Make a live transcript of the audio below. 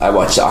I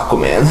watched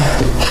Aquaman.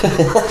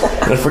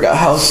 And I forgot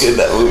how good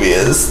that movie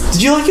is.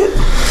 Did you like it?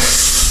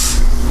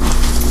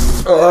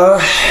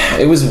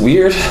 It was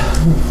weird.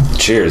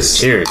 Cheers.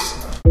 Cheers.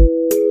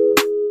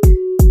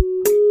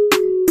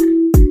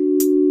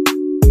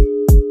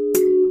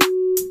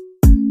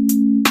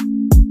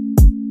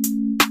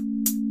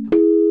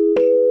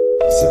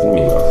 Sipping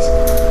meatballs.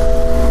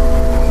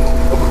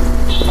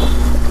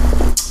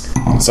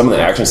 Some of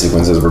the action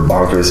sequences were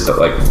bonkers, but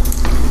like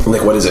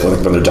what is it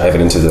when they're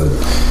diving into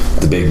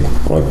the big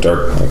like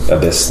dark like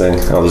abyss thing?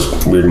 All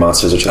those weird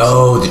monsters are just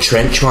the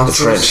trench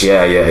monsters. The trench,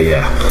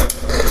 yeah.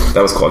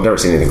 That was cool. I've never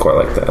seen anything quite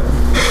like that.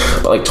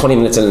 But like 20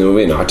 minutes into the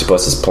movie, an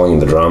octopus is playing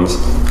the drums.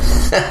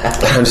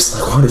 And I'm just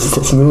like, what is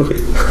this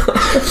movie?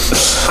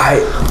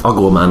 I'll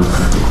go, man.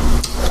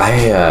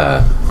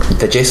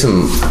 The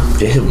Jason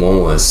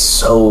Momoa is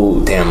so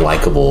damn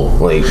likable.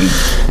 Like,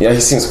 he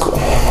seems cool.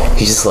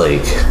 He's just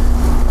like,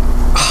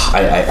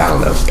 I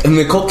don't know. And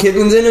Nicole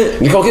Kidman's in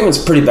it. Nicole Kidman's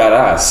pretty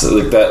badass.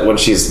 Like that when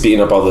she's beating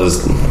up all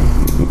those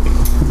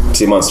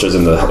sea monsters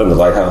in the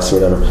lighthouse or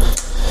whatever.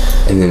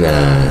 And then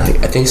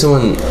I think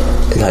someone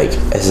like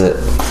is it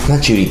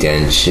not Judi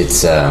Dench?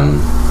 It's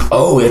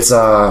it's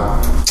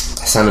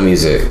Sound of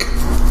Music.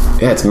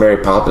 Yeah, it's Mary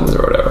Poppins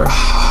or whatever.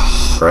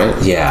 Right?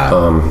 Yeah.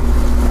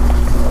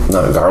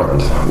 Not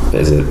Garland,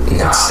 is it?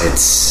 No,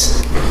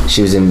 it's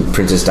she was in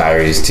Princess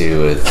Diaries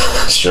too.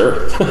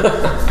 Sure.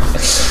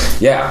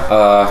 Yeah.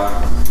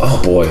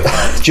 Oh boy,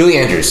 Julie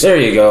Andrews. There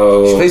you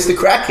go. She plays the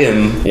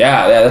Kraken.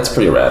 Yeah, that's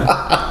pretty rad.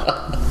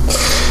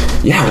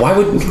 Yeah,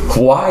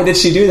 why did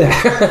she do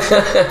that?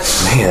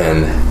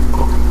 Man,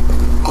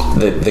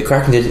 the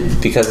Kraken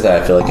did, because of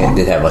that, I feel like it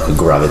did have like a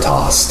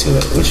gravitas to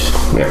it, which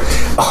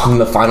in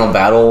the final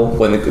battle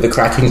when the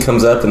Kraken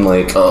comes up and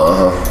like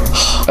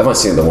I've only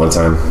seen it the one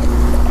time.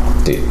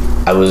 Dude,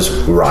 I was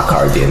rock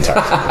hard the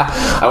entire time.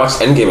 I watched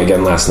Endgame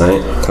again last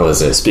night. How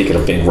was it? Speaking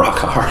of being rock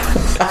hard.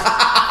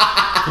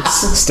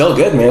 It's still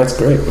good, man. It's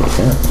great.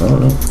 Yeah, I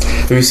don't know.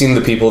 Have you seen the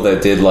people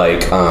that did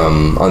like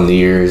on New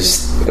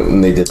Year's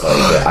when they did like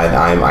the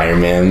I'm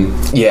Iron Man?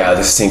 Yeah,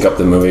 they sync up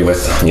the movie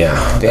with They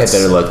had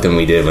better luck than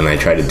we did when I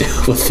tried to do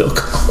it with Phil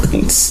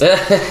Collins.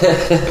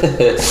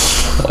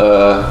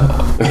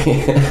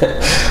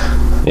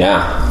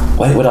 Yeah.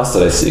 What else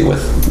did I see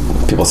with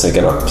people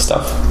syncing up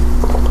stuff?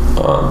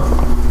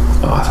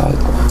 I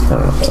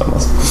don't know, something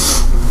else.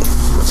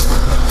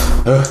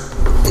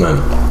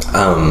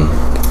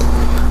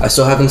 I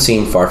still haven't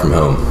seen Far From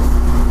Home.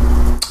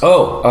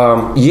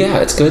 Yeah,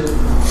 it's good.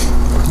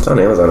 It's on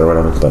Amazon or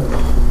whatever, but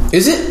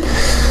is it?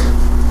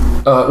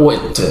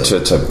 Wait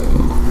to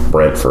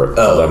rent for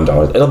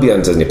 $11. It'll be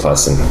on Disney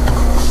Plus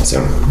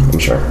soon, I'm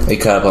sure. Are you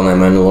caught up on that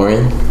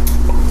Mandalorian?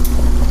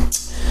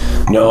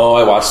 No,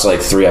 I watched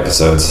like 3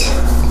 episodes.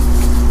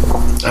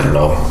 I don't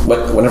know.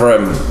 Whenever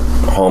I'm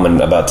home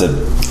and about to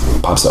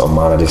pop something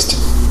on, I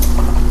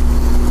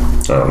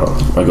don't know.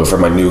 I go for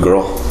my New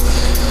Girl.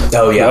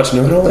 Oh yeah, you watch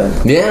New Girl then?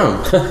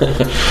 Yeah.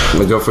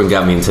 My girlfriend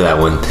got me into that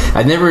one.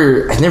 I'd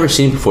never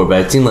seen it before,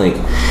 but it seemed like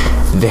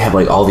they have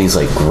like all these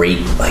like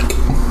great like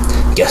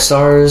guest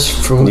stars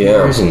from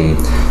years, and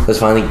it's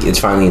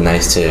finally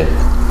nice to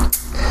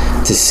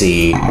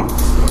see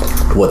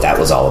what that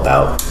was all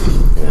about.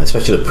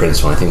 Especially the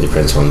Prince one. I think the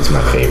Prince one's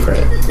my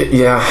favorite.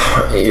 Yeah,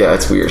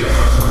 it's weird.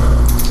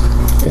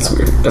 It's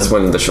weird. That's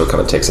when the show kind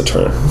of takes a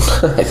turn,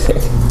 I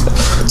think.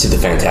 To the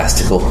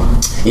fantastical.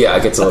 Yeah,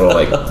 it gets a little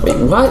like, wait,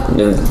 what? And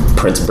then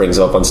Prince brings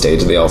up on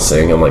stage and they all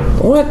sing. I'm like,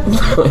 what?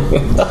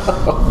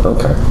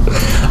 Okay.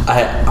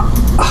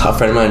 A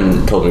friend of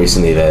mine told me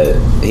recently that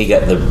he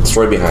got the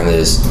story behind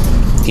this.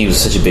 He was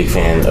such a big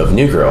fan of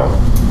New Girl.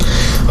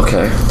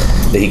 Okay.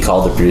 That he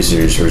called the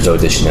producers for his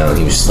audition out and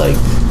he was just like,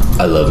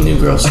 I love New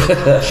Girl so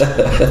much.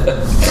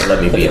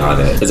 Let me be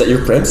on it. Is that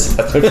your Prince?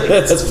 That's pretty good.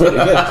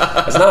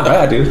 That's not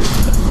bad, dude.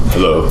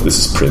 Hello, this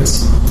is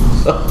Prince.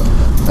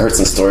 I heard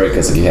some story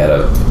because he had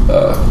a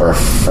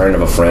friend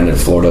of a friend in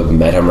Florida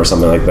met him or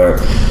something like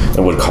that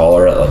and would call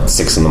her at like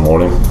 6 a.m.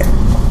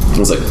 He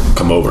was like,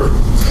 come over.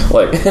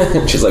 Like,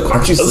 she's like,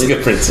 aren't you sleeping?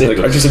 Good Prince. Like,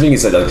 aren't you sleeping? He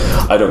said, like,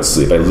 I don't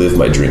sleep, I live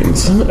my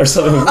dreams. Or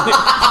something.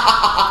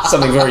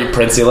 Something very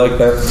Princey like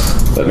that.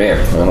 But man,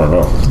 I don't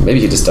know. Maybe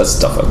he just does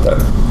stuff like that.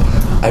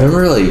 I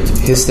remember like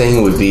his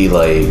thing would be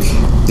like,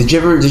 did you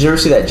ever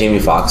see that Jamie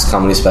Foxx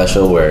comedy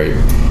special where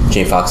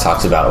Jamie Foxx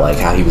talks about like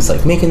how he was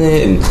like making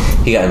it and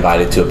he got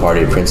invited to a party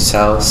at Prince's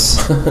house?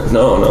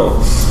 No.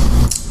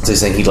 So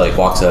he's saying he like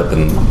walks up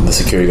and the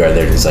security guard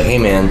there is like, hey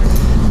man,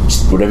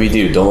 just whatever you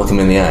do, don't look him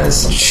in the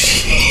eyes.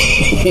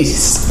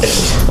 Jeez.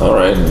 All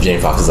right. And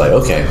Jamie Foxx is like,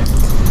 okay.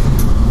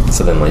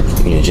 So then, like,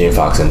 Jamie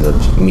Foxx ends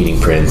up meeting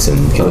Prince,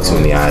 and he looks him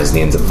in the eyes, and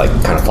he ends up, like,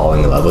 kind of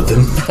falling in love with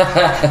him.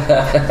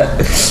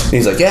 And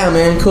he's like, yeah,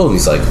 man, cool. And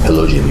he's like,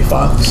 hello, Jamie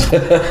Foxx. I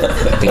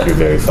think you're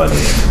very funny.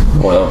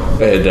 Well,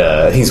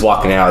 and he's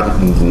walking out,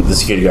 and the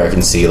security guard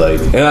can see,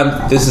 like,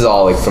 and this is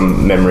all, like,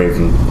 from memory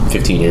from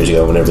 15 years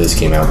ago, whenever this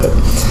came out, but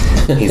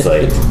he's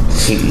like,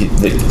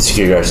 the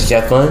security guard says, you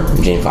have fun?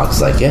 And Jamie Foxx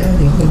is like, yeah,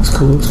 it was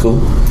cool.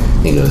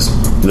 And he goes,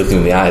 you looked him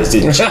in the eyes,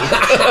 didn't you?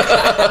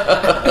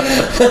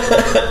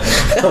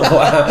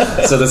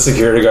 Wow. So the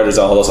security guard is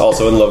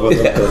also in love with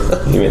him. Yeah.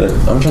 You mean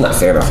I'm gonna turn that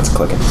fan off. It's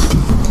clicking.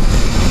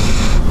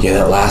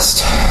 Yeah, the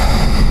last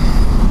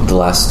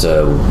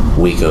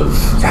week of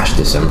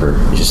December,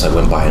 it just like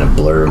went by in a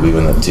blur. We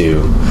went up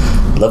to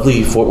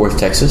lovely Fort Worth,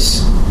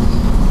 Texas,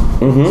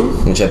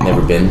 which I've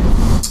never been.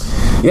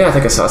 Yeah, I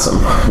think I saw some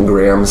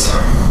grams.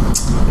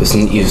 It's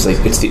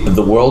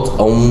the world's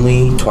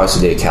only twice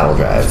a day cattle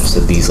drive. So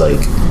these like,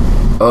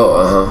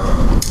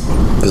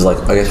 because like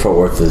I guess Fort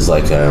Worth is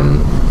like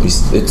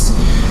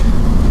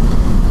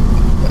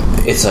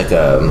it's like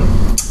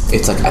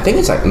I think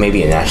it's like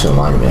maybe a national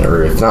monument,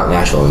 or if not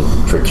national,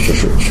 for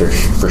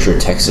sure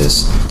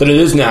Texas. But it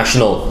is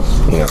national.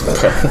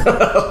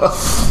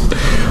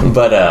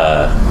 But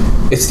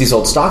it's these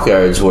old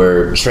stockyards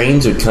where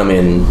trains would come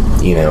in,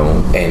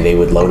 and they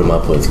would load them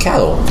up with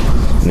cattle,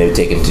 and they would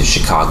take them to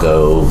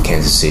Chicago,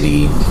 Kansas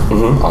City,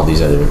 all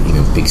these other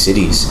big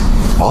cities,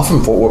 all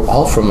from Fort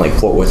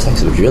Worth,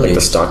 Texas. Which really like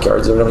the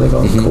stockyards or whatever they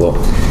call it. Cool.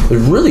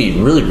 It's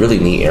really, really, really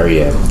neat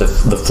area.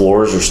 The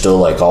floors are still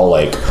like all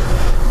like.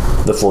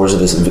 The floors of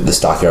the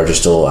stockyards are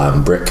still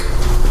brick.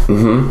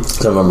 Some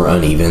of them are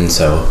uneven.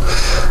 So,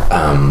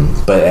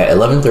 but at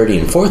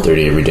 11:30 and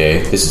 4:30 every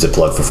day, this is a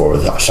plug for Fort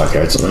Worth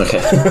Stockyards.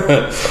 Okay,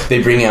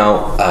 they bring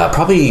out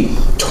probably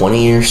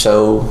 20 or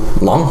so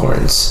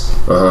Longhorns.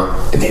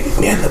 And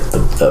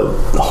the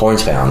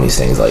horns found on these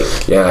things like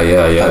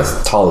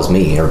as tall as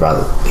me, or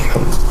about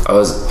I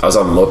was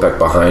on Mopec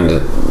behind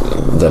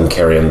them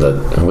carrying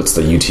what's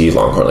the UT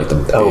Longhorn, like the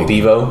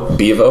Bevo.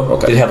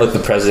 Okay, did it have like the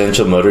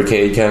presidential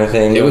motorcade kind of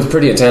thing? It was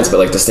pretty intense, but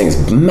like this thing's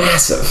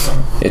massive.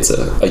 It's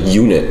a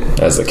unit,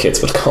 as the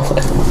kids would call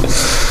it.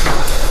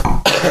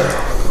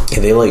 Yeah,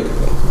 they like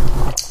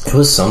it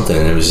was something.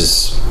 It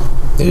was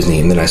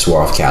neat. And then I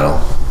swore off cattle.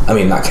 I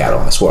mean, not cattle.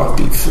 I swore off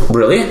beef.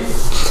 Really?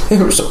 They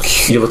were so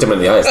cute. You looked them in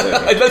the eyes,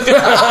 didn't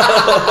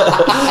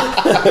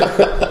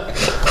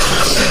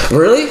you?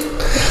 Really?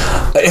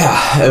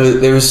 Yeah,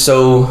 they were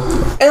so.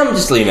 And I'm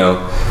just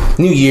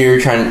New Year,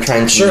 trying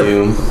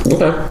to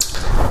okay.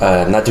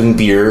 Not doing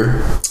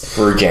beer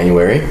for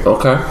January.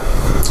 Okay.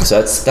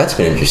 So that's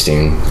been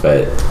interesting,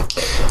 but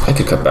I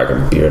could cut back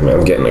on beer, man.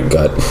 I'm getting a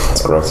gut.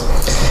 It's gross.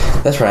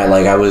 That's right.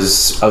 Like I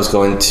was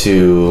going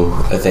to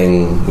a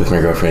thing with my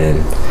girlfriend,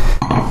 and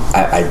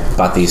I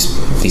bought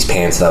these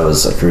pants that I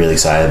was like really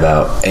excited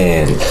about,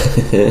 and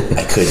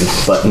I couldn't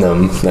button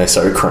them, and I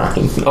started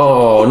crying.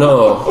 Oh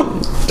no!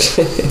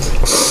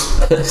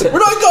 We're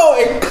not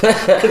going.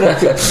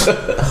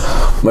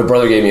 My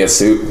brother gave me a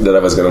suit that I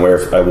was going to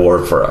wear. I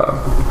wore for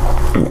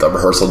the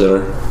rehearsal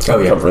dinner. Oh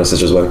yeah, for my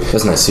sister's wedding.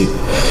 That's a nice suit.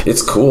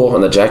 It's cool,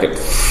 and the jacket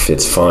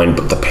fits fine,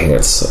 but the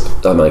pants.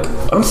 I'm like,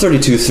 I'm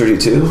 32.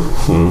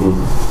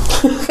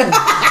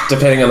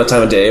 Depending on the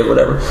time of day or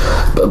whatever,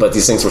 but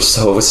these things were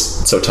so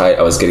tight.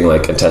 I was getting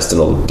like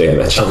intestinal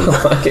damage.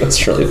 Like, it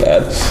was really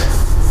bad.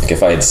 Like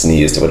if I had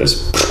sneezed, it would have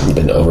just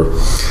been over.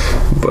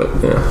 But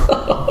yeah,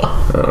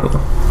 I don't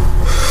know.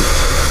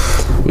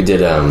 We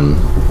did. I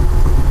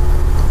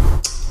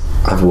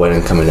have a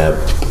wedding coming up.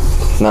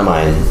 Not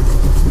mine,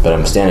 but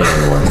I'm standing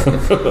in one.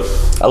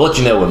 I'll let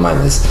you know when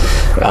mine is.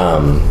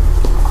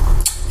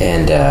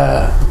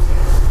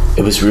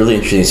 It was really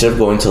interesting. Instead of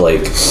going to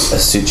like a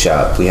suit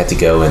shop, we had to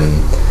go and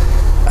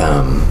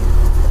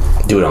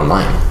do it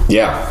online.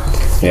 Yeah.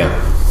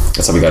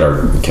 That's how we got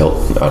our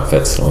kilt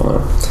outfits and all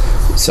that.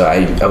 So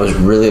I was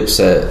really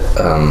upset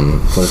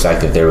with the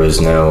fact that there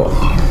wasn't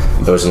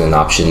an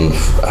option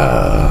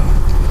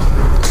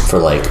for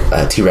like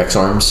T-Rex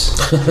arms.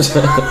 Do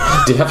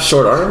you have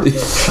short arms?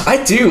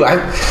 I do.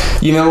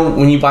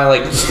 When you buy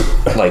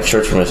like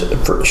shirts from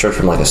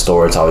like a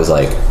store, it's always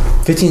like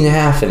 15 and a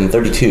half and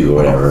 32 or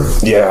whatever.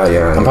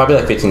 Yeah. I'm probably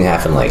like 15 and a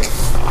half and like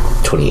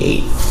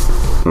 28.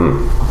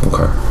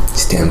 Okay.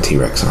 These damn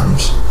T-Rex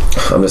arms.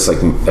 I'm just like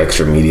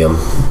extra medium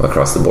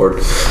across the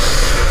board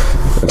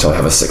until I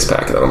have a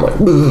 6-pack, and then I'm like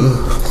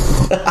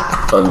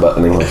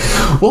unbuttoning.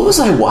 What was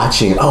I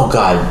watching? Oh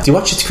God, do you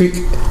watch Schitt's Creek?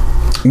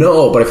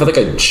 No, but I feel like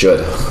I should.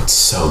 It's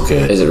so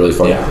good. Is it really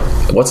funny? Yeah.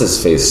 What's his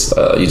face?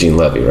 Eugene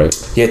Levy, right?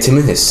 Yeah, it's him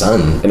and his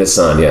son.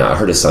 Yeah. I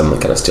heard his son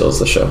kind of steals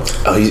the show.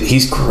 Oh,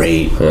 he's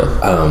great. Yeah.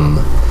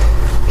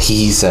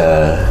 He's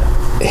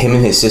him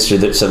and his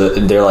sister. So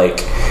they're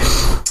like,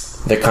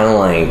 they're kind of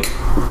like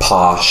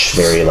posh,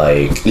 very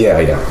like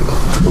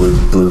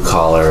blue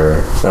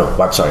collar. No,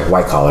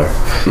 white collar.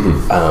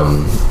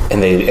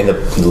 And they end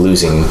up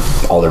losing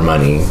all their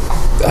money,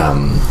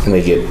 and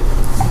they get.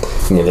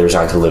 They're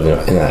trying to live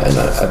in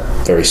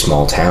a very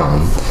small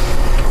town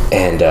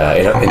and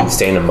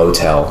stay in a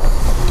motel.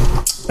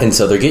 And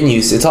so they're getting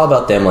used. It's all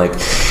about them, like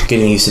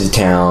getting used to the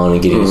town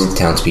and getting used to the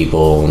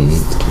townspeople, and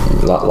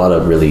a lot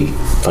of really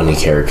funny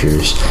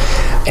characters.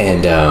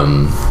 And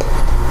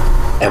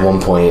at one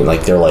point,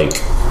 like they're like,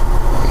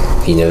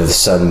 the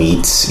son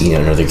meets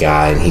another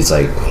guy, and he's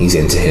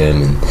into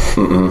him,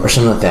 or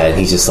something like that. And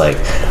he's just like,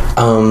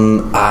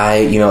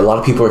 a lot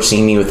of people are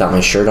seeing me without my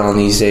shirt on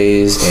these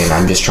days, and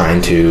I'm just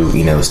trying to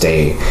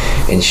stay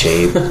in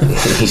shape. And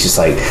he's just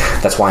like,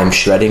 that's why I'm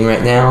shredding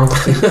right now.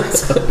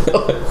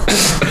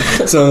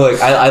 So like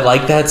I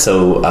like that.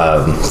 So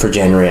for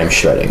January I'm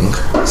shredding.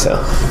 So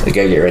I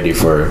gotta get ready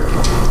for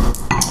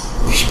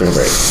spring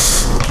break.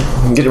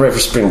 Get ready for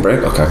spring break.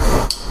 Okay.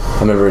 I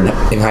remember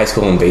in high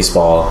school in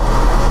baseball,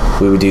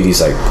 we would do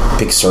these like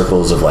big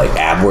circles of like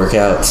ab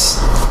workouts.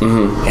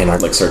 Mm-hmm. And our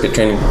like circuit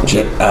training and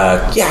shit.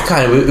 Yeah,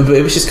 kind of.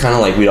 It was just kind of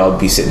like we'd all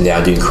be sitting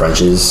down doing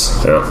crunches.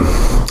 Yeah.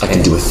 I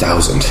can do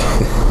 1,000.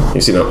 You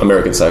see,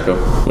 American Psycho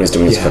when he's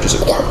doing his crunches,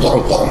 like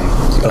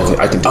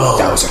I can do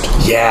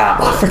 1,000. Yeah,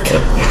 I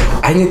forgot.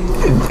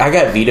 I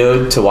got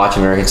vetoed to watch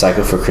American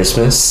Psycho for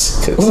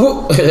Christmas.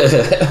 Well,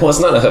 it's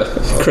not a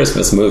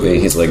Christmas movie.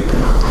 He's like,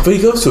 but he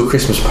goes to a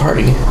Christmas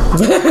party.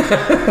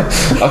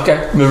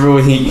 Okay. Remember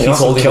when he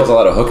also kills a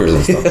lot of hookers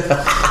and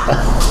stuff.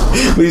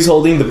 When he's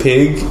holding the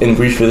pig and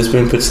Reese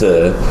Witherspoon puts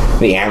the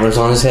antlers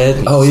on his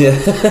head. Oh yeah.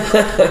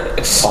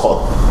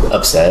 All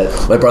upset.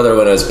 My brother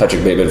went as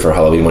Patrick Bateman for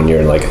Halloween one year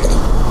and like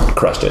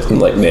crushed it and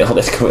like nailed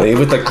it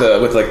with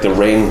the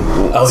rain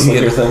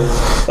slicker thing.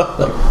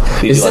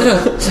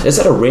 Is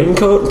that a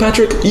raincoat,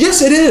 Patrick?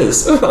 Yes, it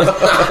is.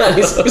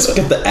 he's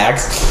got the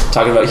axe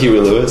talking about Huey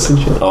Lewis and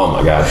shit. Oh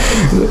my god.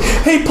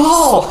 Hey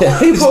Paul.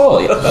 Hey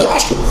Paul.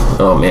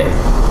 Oh man.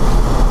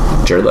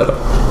 Jared Leto.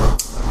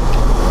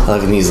 I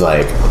like when he's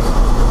like,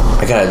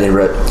 I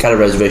got a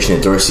reservation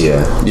at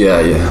Dorsia.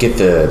 Yeah. Get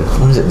the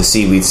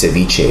seaweed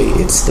ceviche.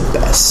 It's the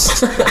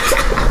best.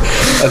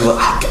 I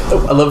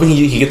love when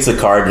he gets the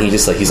card and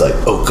he's like,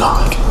 oh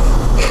god.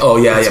 Oh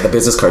yeah, the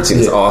business card scene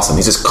is awesome.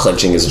 He's just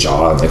clenching his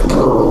jaw and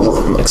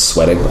like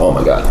sweating. Oh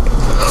my god.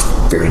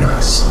 Very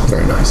nice.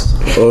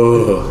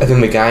 Oh. And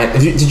then the guy.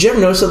 Did you ever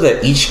notice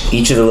that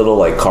each of the little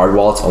like card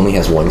wallets only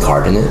has one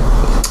card in it?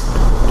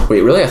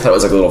 Wait, really? I thought it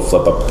was like a little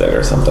flip up there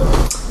or something.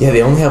 Yeah,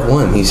 they only have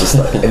one. He's just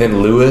like, and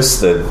then Lewis,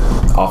 the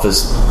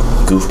office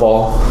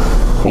goofball,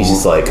 he's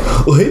just like,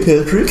 oh hey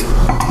Patrick.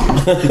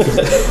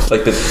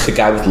 Like the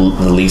guy with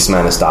the least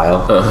amount of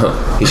style. Uh-huh.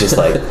 He's just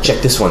like,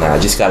 check this one out. I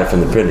just got it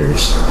from the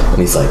printers. And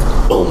he's like,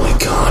 oh my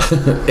god,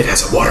 it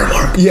has a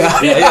watermark. Yeah.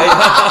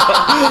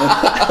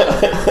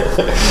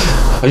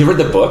 Have you read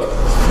the book?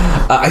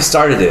 I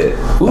started it.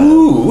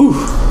 Ooh.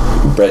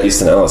 Bret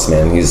Easton Ellis,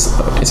 man, he's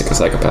like a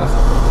psychopath.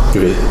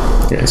 Really?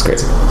 Yeah, he's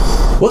crazy.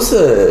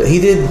 He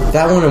did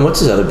that one, and what's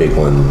his other big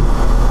one?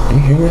 Are you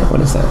hearing that? What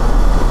is that?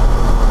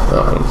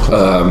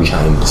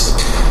 Chimes.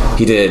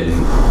 He did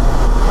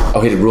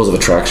Rules of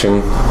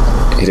Attraction.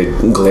 He did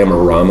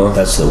Glamorama.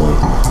 That's the one.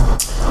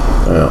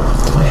 Do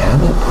I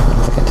have it? I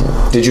don't think I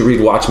did. Did you read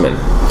Watchmen?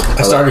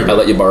 I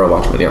let you borrow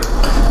Watchmen, yeah.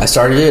 I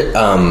started it,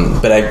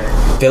 but I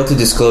failed to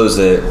disclose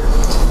that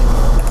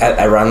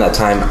around that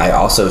time, I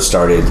also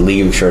started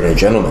League of Extraordinary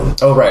Gentlemen.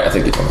 Oh, right. I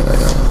think you told me that.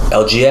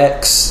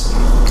 LGX.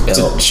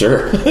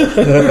 Sure.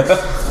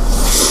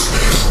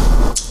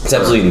 It's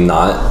absolutely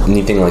not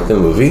anything like the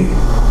movie.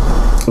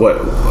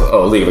 What?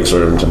 Oh, League of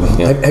Extraordinary Gentlemen.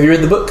 Yeah. Have you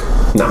read the book?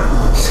 No.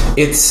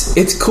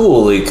 It's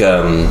cool. Like,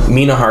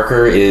 Mina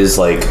Harker is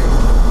like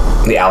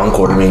the Alan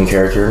Quartermain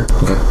character.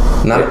 Okay.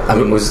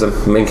 Was the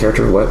main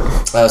character what?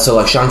 So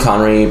like Sean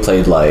Connery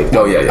played like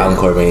Alan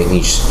Quartermain.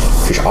 He's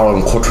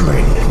Alan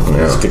Quartermain.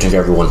 He's good to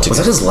everyone together. Was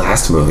that his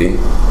last movie?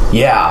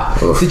 Yeah.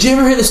 Oof. Did you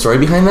ever hear the story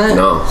behind that?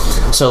 No.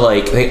 So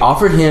like they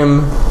offered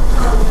him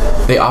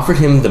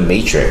the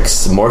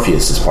Matrix,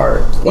 Morpheus's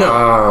part.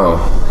 Wow.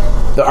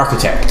 No, the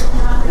architect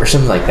or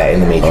something like that in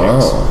the Matrix.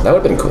 Oh, that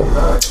would have been cool.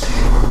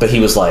 But he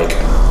was like,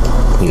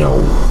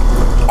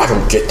 I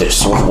don't get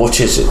this. What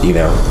is it?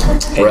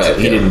 And so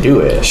he didn't do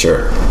it.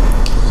 Sure.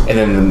 And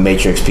then the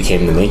Matrix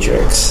became the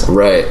Matrix.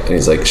 Right. And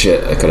he's like,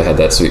 shit, I could have had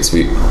that sweet,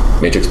 sweet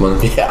Matrix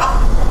money. Yeah.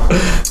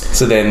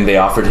 So then they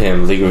offered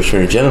him League of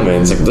Extraordinary Gentlemen.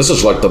 He's like, this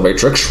is like the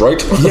Matrix,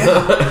 right?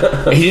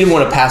 Yeah. He didn't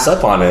want to pass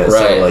up on it.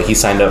 Right. So like he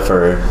signed up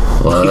for...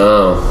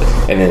 Wow.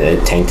 And then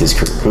it tanked his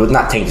career. Well,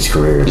 not tanked his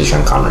career, just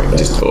Sean Connery.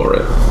 Just over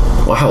it.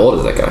 Well, how old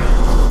is that guy?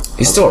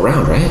 He's still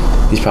around, right?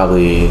 He's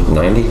probably...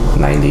 90?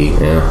 90.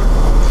 Yeah.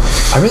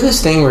 I read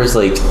this thing where it's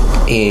like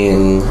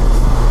in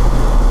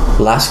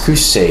Last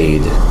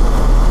Crusade,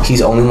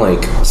 he's only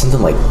like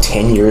something like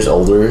 10 years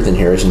older than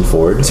Harrison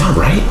Ford. Is that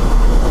right?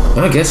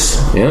 I guess,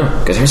 yeah.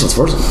 Because Harrison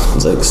Ford's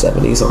like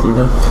 70 something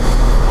now.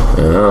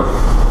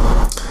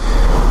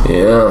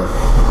 Yeah.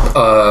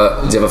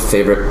 Do you have a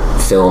favorite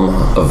film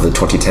of the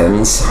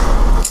 2010s?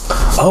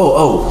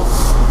 Oh.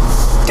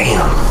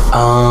 Damn.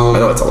 I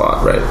know it's a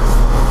lot, right?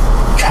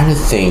 I'm trying to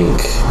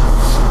think.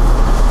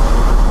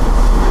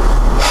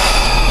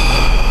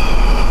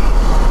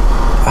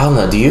 I don't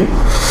know. Do you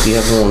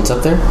have the ones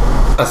up there?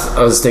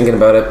 I was thinking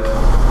about it.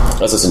 I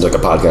was listening to like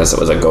a podcast that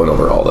was like going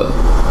over all the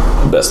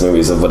best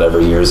movies of whatever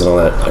years and all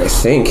that. I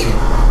think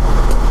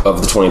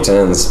of the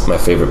 2010s, my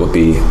favorite would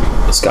be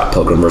Scott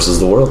Pilgrim versus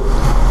the World.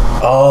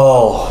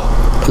 Oh,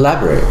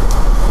 elaborate.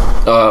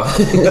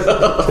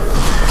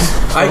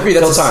 I agree.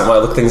 That's the time while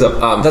I look things up.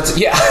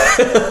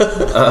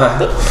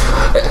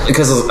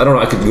 Because I don't know.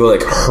 I could go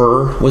like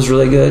Her was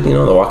really good. The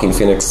Joaquin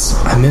Phoenix.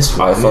 I missed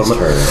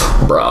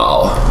Her,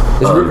 bro.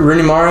 Is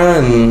Rooney Mara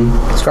and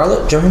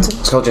Scarlett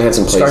Johansson? Scarlett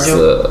Johansson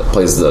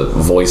plays the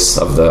voice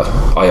of the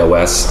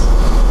iOS.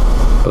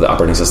 of the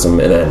operating system,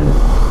 and then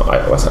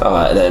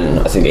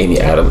I think Amy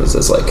Adams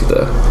is like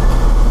the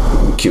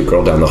cute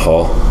girl down the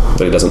hall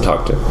that he doesn't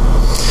talk to.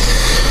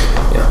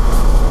 Yeah,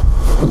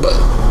 but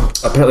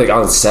apparently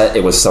on set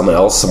it was someone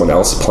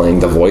else playing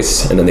the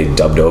voice, and then they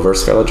dubbed over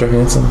Scarlett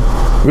Johansson.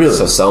 Really?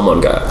 So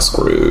someone got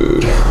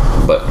screwed,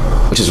 but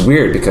which is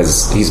weird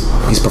because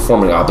he's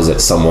performing opposite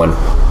someone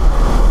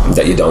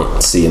that you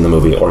don't see in the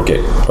movie or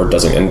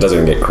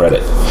doesn't get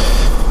credit,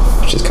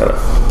 which is kind of.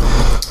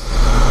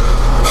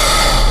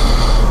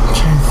 I'm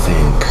trying to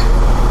think.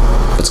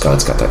 But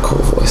Scarlett's got that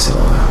cool voice and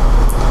all that.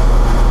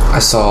 I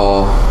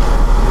saw.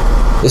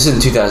 This is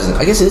in 2000.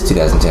 I guess it is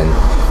 2010.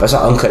 I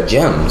saw Uncut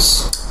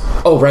Gems.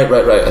 Oh, right.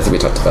 I think we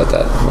talked about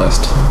that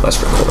last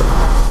record.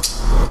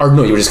 Or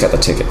no, you just got the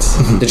tickets.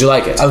 Did you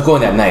like it? I was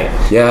going that night.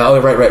 Yeah. Oh,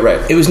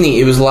 right. It was neat.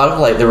 It was a lot of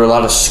like there were a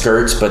lot of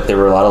skirts, but there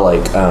were a lot of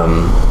like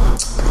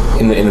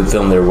in the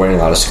film they were wearing a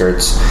lot of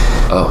skirts.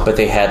 Oh. But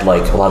they had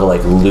like a lot of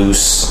like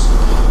loose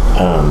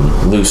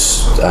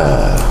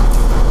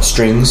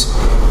strings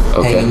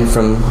hanging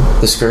from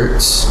the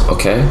skirts.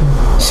 Okay.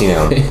 So, you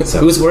know,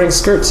 who's wearing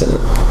skirts in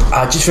it?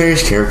 Just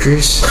various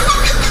characters.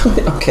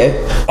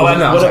 Okay. Oh, I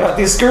know. What about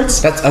these skirts?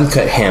 That's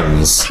Uncut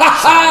Hems. Oh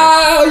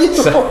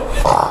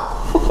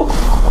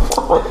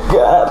my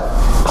god.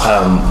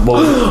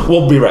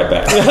 We'll be right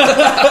back.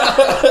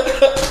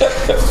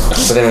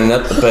 But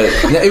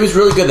it was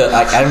really good.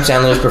 Like Adam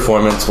Sandler's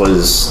performance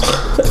was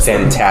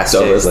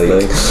fantastic.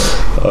 Like,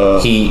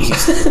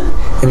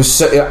 it was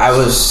so. I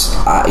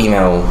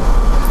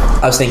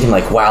was thinking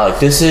like, wow, like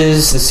this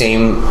is the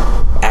same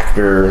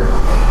actor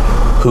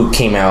who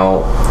came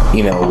out,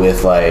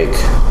 with like,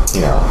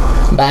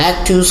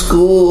 Back to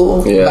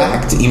School,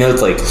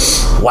 it's like,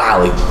 wow,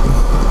 like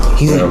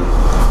he's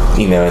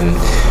and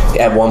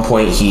at one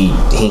point he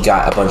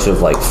got a bunch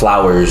of like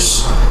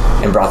flowers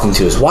and brought them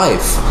to his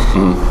wife,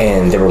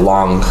 and they were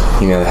long,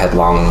 had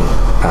long,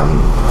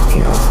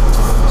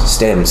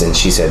 stems, and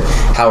she said,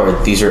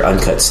 "Howard, these are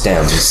uncut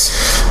stems."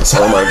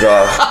 Oh my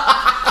god.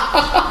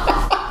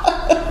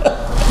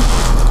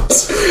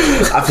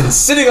 I've been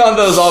sitting on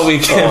those all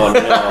weekend. Oh no.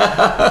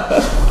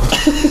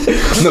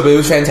 No, but it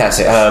was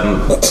fantastic.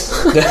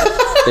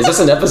 Is this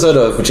an episode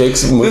of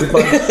Jake's Movie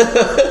Club?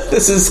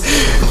 This is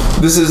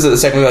a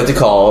segment we like to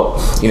call,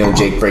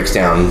 Jake breaks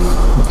down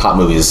hot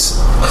movies.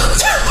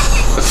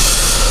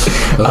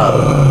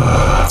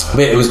 But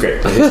it was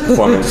great. His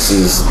performance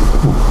is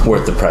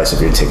worth the price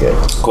of your ticket.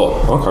 Cool.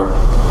 Okay.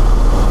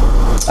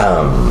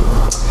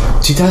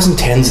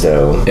 2010s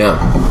though. Yeah.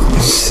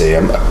 Let's see.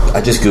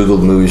 I just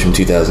googled movies from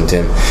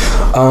 2010.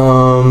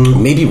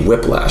 Maybe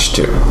Whiplash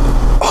too.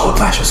 Oh,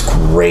 Whiplash was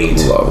great.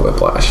 Love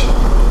Whiplash.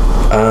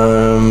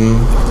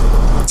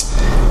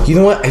 You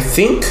know what? I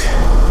think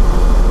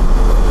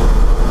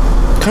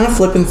kind of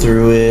flipping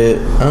through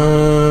it.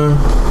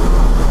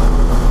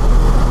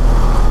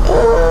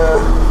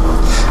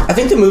 I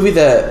think the movie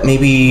that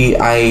maybe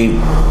I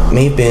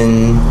may have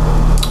been.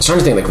 I was trying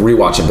to think like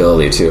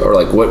rewatchability too, or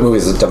like what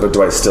movies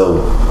do I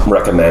still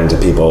recommend to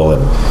people,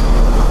 and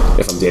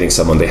if I'm dating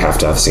someone they have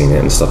to have seen it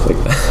and stuff like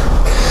that.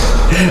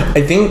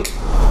 I think.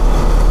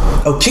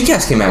 Oh,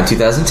 Kick-Ass came out in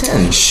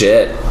 2010.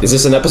 Shit. Is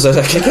this an episode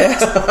of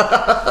Kick-Ass?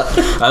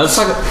 Let's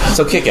talk.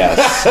 So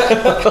Kick-Ass.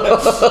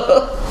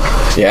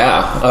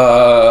 Yeah.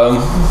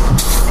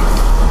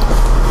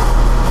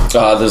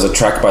 There's a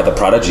track by The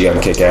Prodigy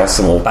on Kick-Ass,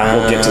 and we'll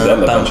get to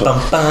them eventually.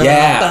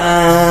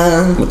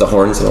 Yeah. With the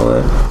horns and all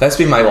that. That's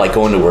been my like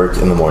going to work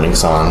in the morning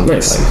song.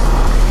 Nice.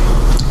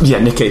 Like, yeah,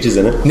 Nick Cage is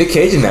in it. Nick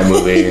Cage in that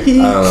movie.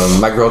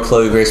 My girl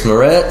Chloe Grace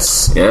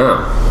Moretz.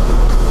 Yeah.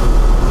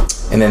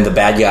 And then the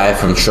bad guy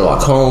from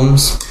Sherlock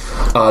Holmes.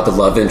 The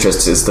love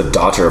interest is the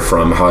daughter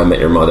from How I Met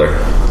Your Mother.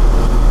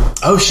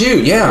 Oh,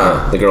 shoot,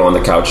 yeah. The girl on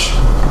the couch.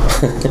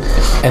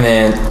 And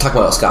then talk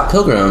about Scott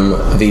Pilgrim,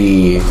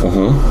 the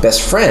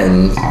best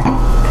friend,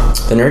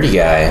 the nerdy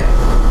guy.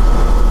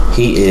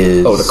 He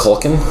is... Oh, the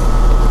Culkin?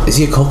 Is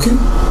he a Culkin?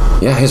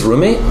 Yeah, his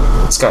roommate?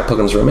 Scott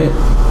Pilgrim's roommate?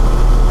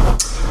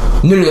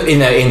 No,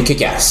 in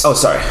Kick-Ass. Oh,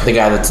 sorry. The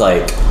guy that's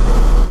like...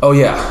 Oh,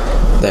 yeah.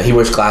 That he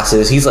wears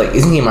glasses. He's like...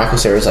 Isn't he Michael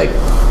Cera's like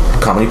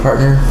comedy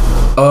partner?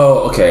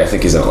 Oh, okay. I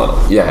think he's in a lot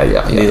of... Yeah.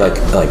 They like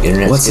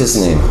internet What's skits?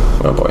 his name?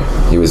 Oh, boy.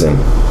 He was in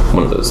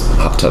one of those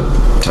Hot Tub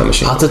Time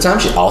Machine. Hot Tub Time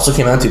Machine also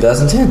came out in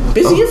 2010.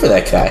 Busy year for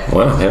that guy.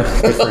 Wow, yeah.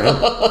 Good for him.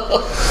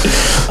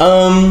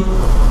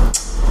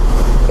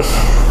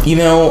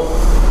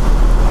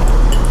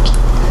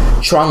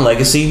 Tron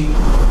Legacy.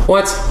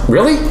 What?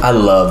 Really? I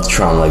loved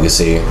Tron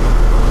Legacy.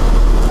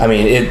 I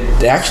mean,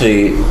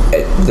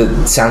 the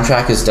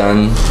soundtrack is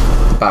done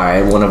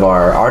by one of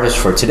our artists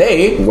for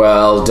today.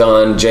 Well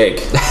done,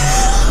 Jake.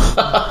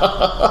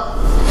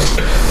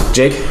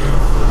 Jake,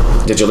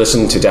 did you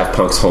listen to Daft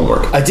Punk's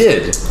Homework? I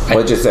did.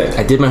 What did you think?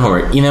 I did my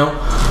homework.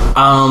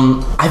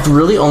 I've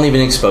really only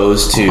been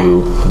exposed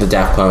to the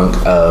Daft Punk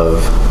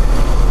of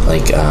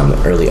like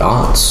early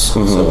aughts.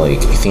 So like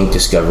I think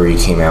Discovery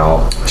came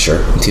out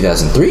in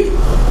 2003,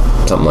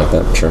 something like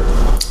that. Sure.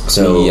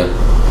 So yeah.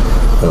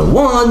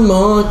 One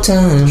more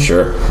time.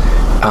 Sure.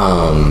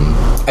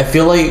 I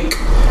feel like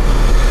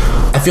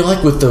feel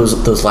like with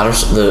those latter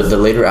the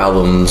later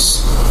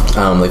albums,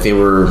 like they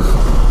were.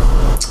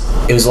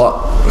 It was a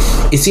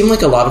lot. It seemed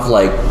like a lot of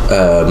like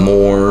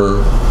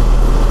more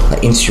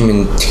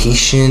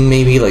instrumentation,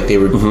 maybe like they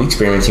were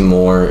experimenting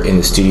more in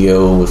the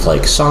studio with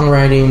like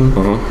songwriting,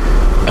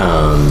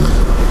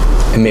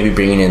 and maybe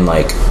bringing in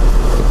like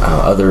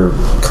other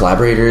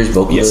collaborators,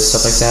 vocalists,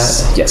 stuff like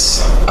that.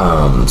 Yes.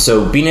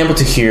 So being able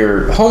to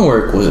hear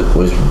Homework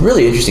was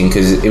really interesting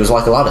because it was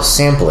like a lot of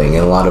sampling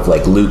and a lot of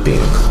like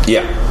looping.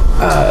 Yeah.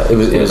 It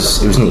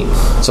was neat.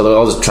 So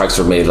all the tracks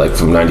were made like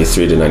from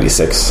 93 to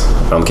 96.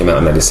 Came out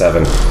in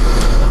 97.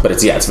 But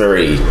it's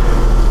very,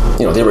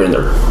 they were in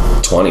their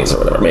 20s or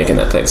whatever making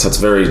that thing. So it's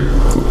very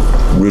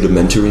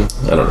rudimentary.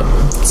 I don't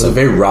know. So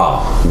very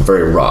raw.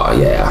 Very raw,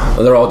 yeah.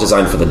 And they're all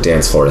designed for the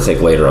dance floor. I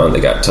think later on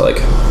they got to like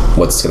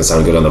what's going to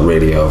sound good on the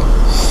radio.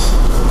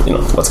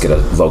 Let's get a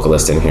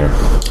vocalist in here.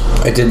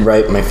 I did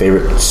write my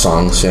favorite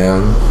songs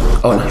down.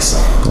 Oh, nice.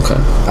 Okay.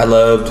 I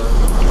loved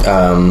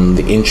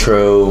the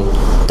intro,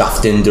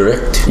 Daftin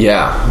Direct.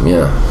 Yeah.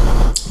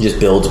 Just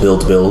builds.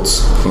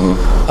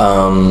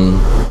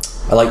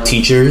 I like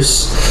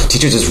Teachers.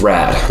 Teachers is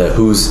rad.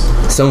 Who's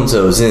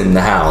so-and-so's in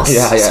the house.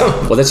 Yeah.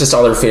 Well, that's just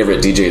all their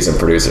favorite DJs and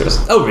producers.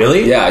 Oh,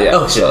 really? Yeah.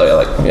 Oh, shit.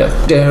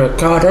 Derek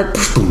Carter.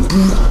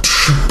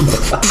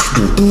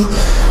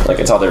 Like,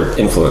 it's all their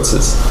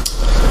influences.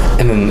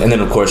 And then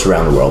of course,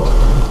 Around the World.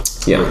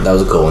 Yeah, that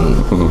was a cool one.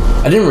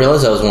 I didn't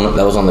realize that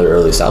was on their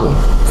earliest album,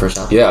 first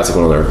album. Yeah, it's like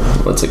one of their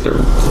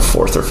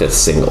fourth or fifth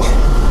single.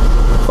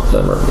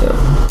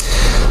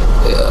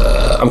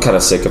 I'm kind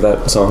of sick of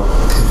that song.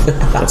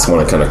 That's one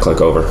I kind of click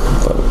over.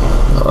 But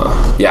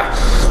yeah,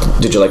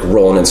 did you like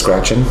rolling and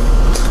scratching?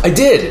 I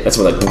did. That's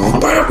when like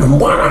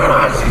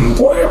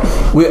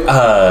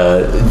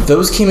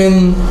those came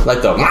in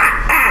like the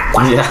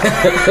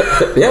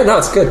yeah. No,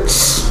 it's good.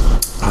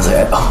 I was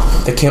like,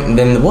 oh, they can't.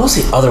 Then what was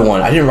the other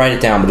one? I didn't write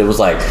it down, but it was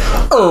like,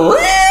 it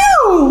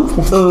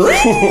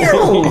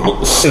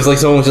was like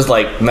someone was just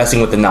like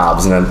messing with the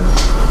knobs, and then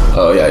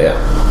oh yeah.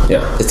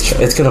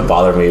 It's gonna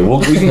bother me.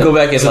 We can go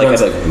back and like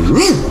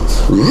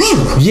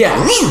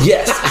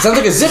yes. It sounds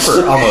like a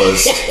zipper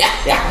almost.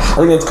 I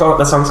think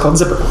that song's called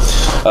Zipper.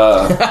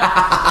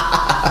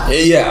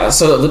 Yeah,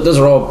 so those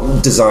are all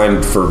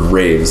designed for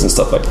raves and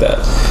stuff like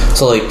that.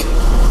 So like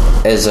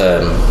as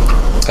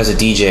a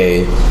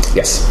DJ,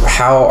 yes,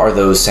 how are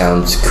those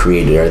sounds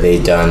created? Are they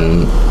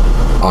done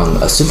on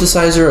a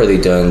synthesizer? Are they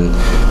done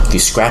through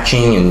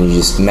scratching and you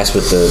just mess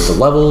with the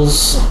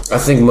levels? I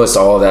think most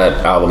all of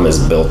that album is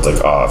built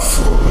like off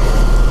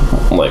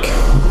like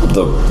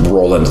the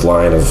Roland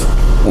line of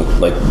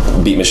like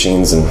beat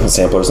machines and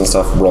samplers and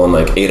stuff, rolling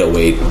like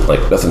 808,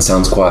 like nothing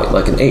sounds quite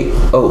like an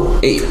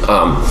 808.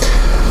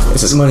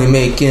 It's just money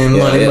making.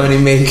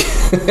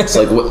 It's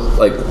like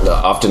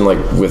often like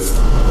with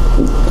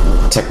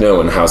techno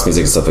and house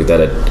music and stuff like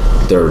that,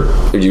 they're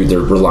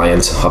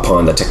reliant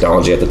upon the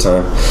technology at the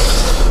time.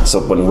 So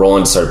when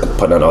Roland started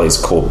putting out all these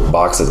cool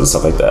boxes and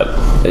stuff like that,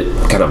 it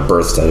kind of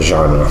birthed a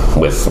genre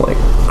with like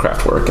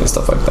Kraftwerk and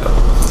stuff like that.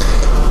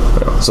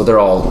 So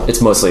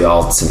it's mostly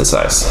all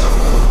synthesized.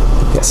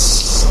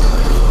 Yes.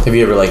 Have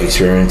you ever like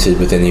experimented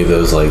with any of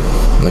those like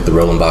the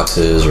Roland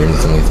boxes or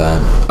anything like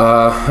that?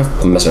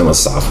 I've messed around with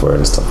software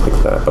and stuff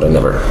like that, but I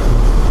never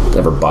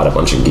bought a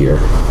bunch of gear.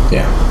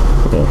 Yeah,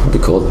 it'd be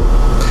cool.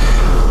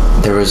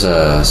 There was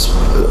a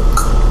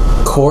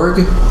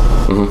Korg.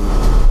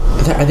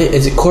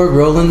 Is it Korg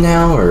Roland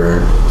now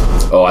or?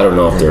 Oh, I don't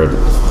know if they're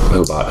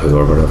who bought who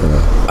or whatever.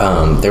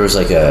 There was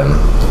like a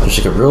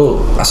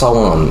real. I saw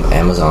one on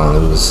Amazon.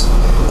 It was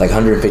like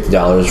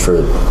 $150 for.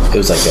 It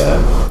was like it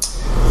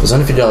was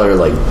 $150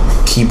 like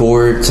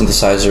keyboard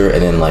synthesizer,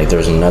 and then like there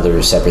was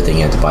another separate thing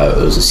you had to buy. It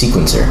was a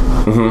sequencer.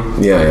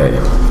 Yeah.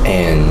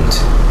 And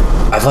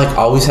I've like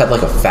always had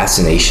like a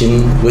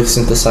fascination with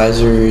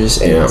synthesizers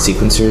and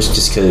sequencers,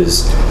 just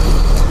because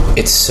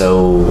it's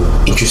so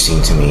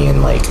interesting to me.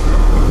 And like,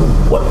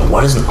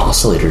 what does an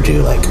oscillator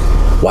do? Like,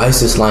 why is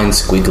this line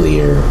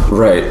squiggly? Or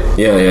right?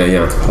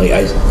 Yeah. Like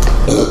I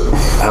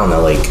don't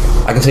know. Like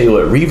I can tell you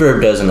what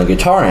reverb does in a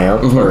guitar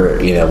amp, or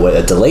what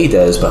a delay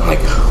does, but I'm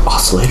like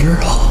oscillator.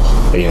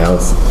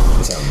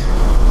 So.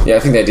 Yeah, I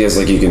think the idea is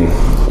like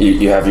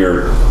you have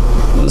your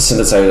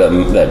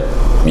synthesizer that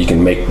you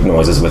can make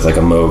noises with, like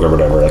a Moog or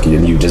whatever. Like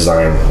you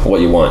design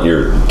what you want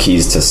your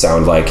keys to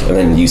sound like, and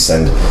then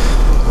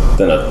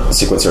then a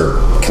sequencer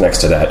connects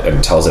to that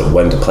and tells it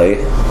when to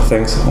play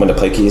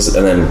keys,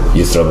 and then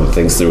you throw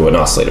things through an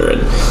oscillator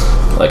and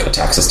like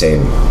attack,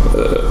 sustain,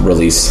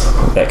 release,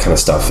 that kind of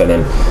stuff, and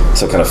then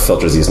so it kind of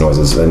filters these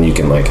noises, and then you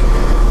can like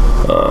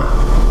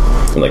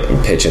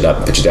pitch it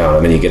up, pitch it down,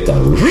 and then you get that.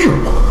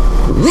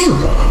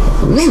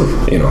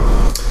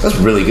 That's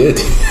really good.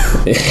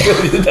 You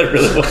did that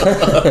really well.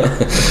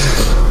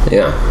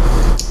 Yeah.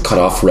 Cut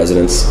off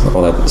resonance,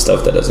 all that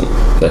stuff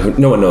that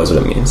no one knows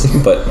what it means.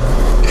 But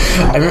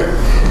I remember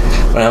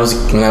when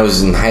I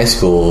was in high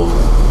school,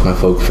 my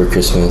folks for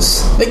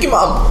Christmas, thank you,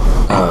 Mom,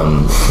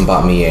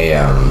 bought me it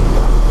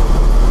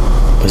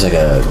was like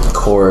a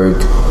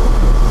Korg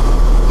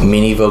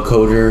mini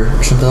vocoder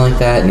or something like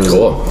that, and it was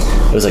cool.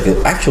 It was like an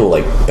actual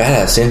like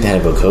badass synth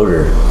had a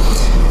vocoder,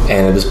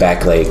 and it was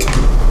back like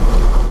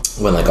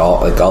when like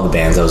all the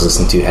bands I was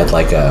listening to had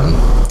like a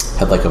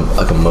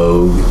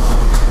Moog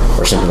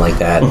or something like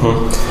that.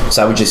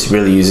 So I would just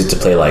really use it to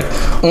play like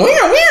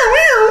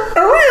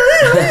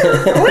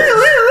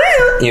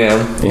you know,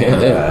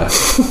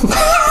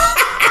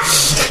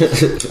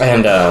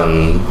 and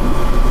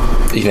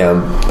you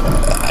know,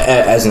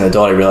 as an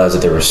adult, I realized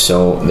that there was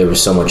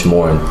so much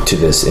more to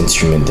this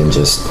instrument than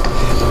just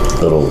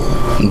little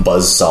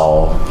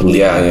buzzsaw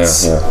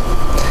leads.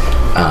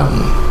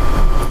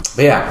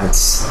 But yeah,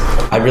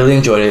 I really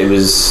enjoyed it. It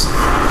was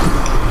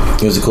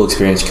a cool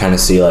experience to kind of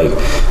see like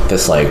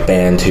this like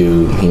band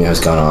who, you know, has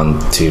gone on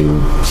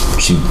to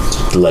achieve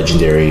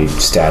legendary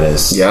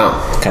status. Yeah,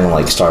 kind of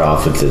like start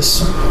off with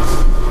this,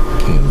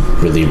 you know,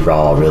 really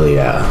raw, really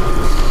I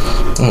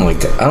don't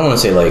want to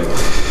say like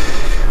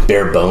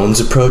bare bones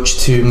approach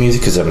to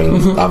music, because I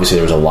mean obviously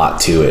there was a lot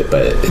to it,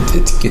 but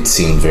it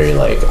seemed very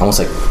like almost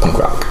like punk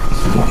rock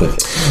with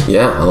it.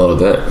 Yeah, a little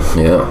bit.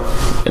 Yeah,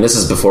 and this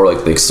is before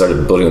like they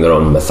started building their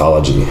own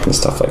mythology and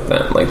stuff like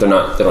that. Like they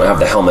don't have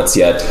the helmets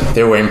yet.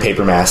 They're wearing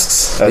paper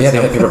masks. They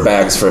had paper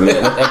bags for a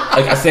minute.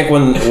 Like I think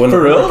when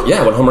for real?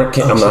 Yeah, when Homework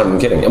came, I'm not even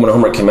kidding. When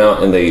Homework came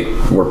out and they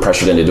were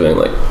pressured into doing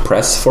like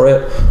press for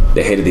it,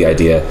 they hated the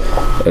idea,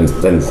 and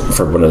then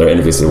for one of their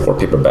interviews they wore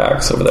paper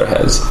bags over their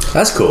heads.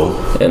 That's cool.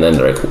 And then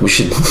they're like, we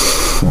should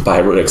buy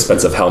really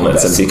expensive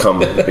helmets and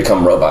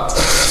become robots.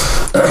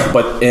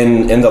 But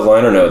in the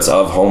liner notes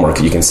of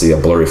Homework, you can see a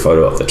blurry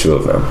photo of the two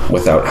of them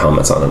without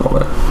helmets on and all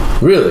that.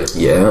 Really?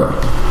 Yeah.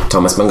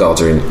 Thomas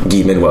Bangalter and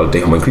Guy Manuel de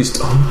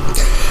Homem-Christo.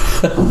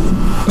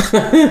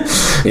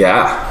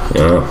 Yeah.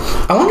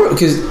 I wonder,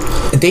 because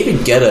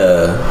David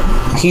Guetta,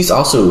 he's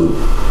also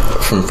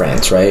from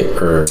France, right?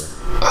 Or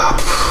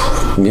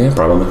yeah,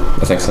 probably.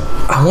 I think so.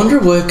 I wonder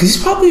what, because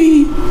he's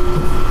probably,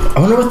 I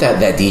wonder what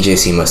that DJ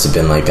scene must have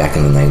been like back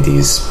in the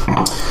 90s.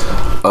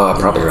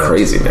 Probably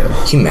crazy, man.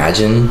 Can you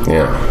imagine?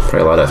 Yeah, probably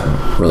a lot of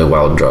really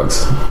wild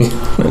drugs and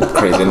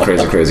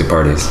crazy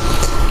parties.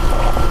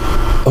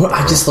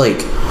 I just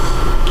like,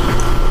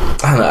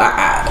 I don't know.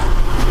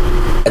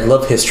 I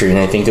love history, and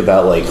I think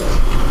about like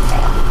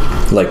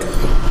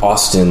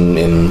Austin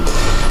in,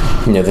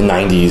 you know, the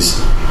 90s,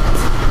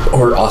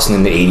 or Austin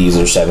in the 80s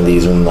or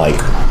 70s, when like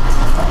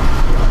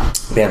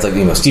bands like,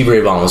 you know, Stevie Ray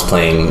Vaughan was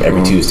playing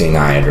every Tuesday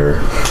night, or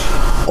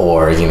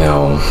you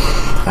know,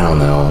 I don't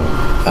know.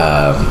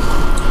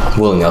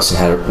 Willie Nelson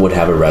would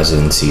have a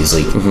residency. It's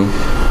like,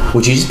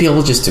 would you just be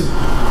able just to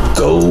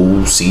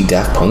go see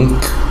Daft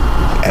Punk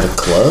at a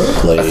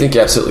club? Like, I think you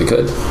absolutely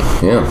could.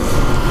 Yeah,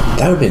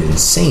 that would have been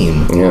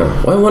insane. Yeah.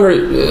 Well, I wonder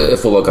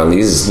if we'll look on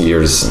these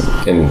years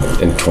in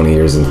 20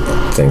 years and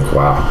think,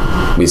 wow,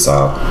 we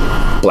saw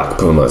Black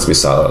Pumas. We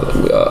saw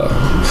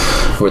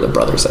who are the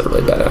brothers that are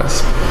really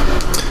badass.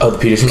 Oh, the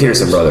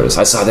Peterson brothers.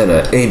 I saw them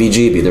at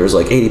ABGB. There was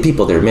like 80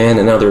 people there, man,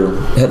 and now they're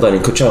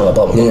headlining Coachella,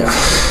 blah, blah, blah. Yeah.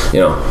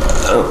 You know,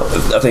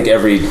 I think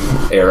every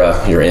era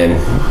you're in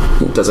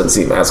doesn't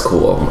seem as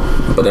cool,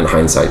 but in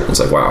hindsight, it's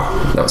like, wow,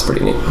 that was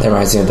pretty neat. That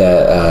reminds me of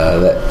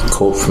that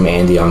quote from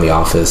Andy on The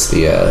Office,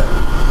 on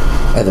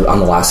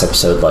the last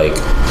episode, like,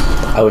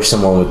 I wish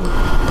someone would...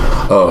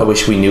 Oh. I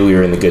wish we knew we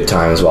were in the good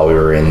times while we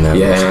were in them.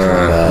 Yeah.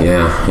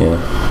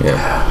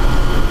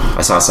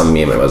 I saw some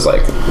meme, and it was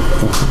like...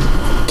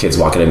 kids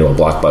walking into a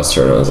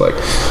Blockbuster, and I was like,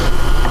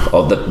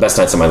 oh, the best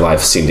nights of my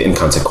life seemed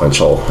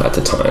inconsequential at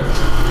the time,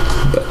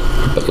 but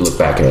you look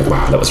back and you're like,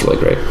 wow, that was really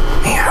great.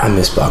 Man, I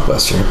miss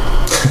Blockbuster.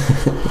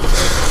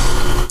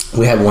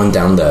 we had one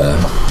down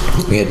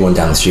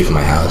the street from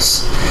my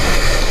house.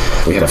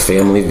 We had a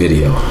family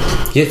video.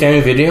 You had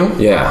family video?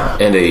 Yeah,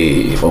 and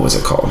what was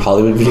it called?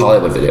 Hollywood Video?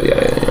 Hollywood Video,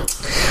 yeah.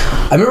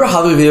 I remember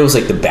Hollywood Video was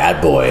like the bad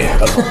boy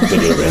of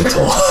video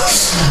rental.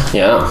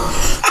 Yeah.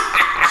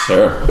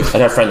 Sure. I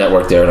had a friend that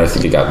worked there, and I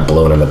think he got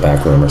blown in the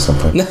back room or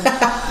something.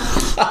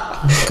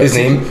 His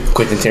name?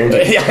 Quentin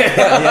Tarantino? Yeah,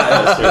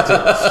 that's true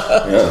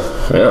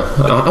too. Yeah.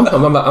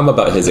 I'm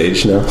about his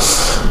age now.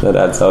 That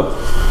adds up.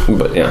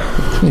 But yeah,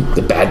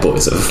 the bad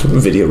boys of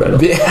video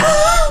rental.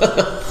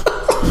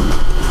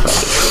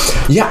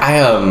 Yeah,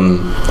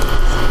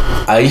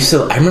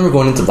 I remember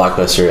going into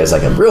Blockbuster as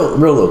like a real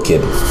little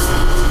kid.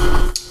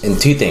 And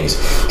two things.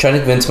 Trying to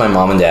convince my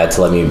mom and dad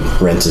to let me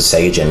rent a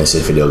Sega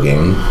Genesis video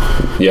game.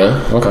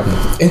 Yeah? Okay.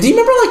 And do you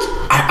remember, like,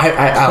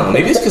 I don't know,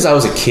 maybe it's because I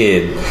was a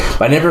kid,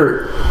 but I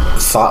never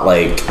thought,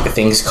 like,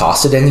 things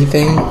costed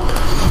anything.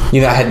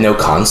 You know, I had no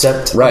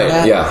concept. Right, of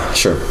that. Yeah,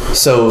 sure.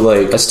 So,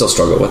 like... I still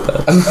struggle with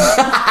that.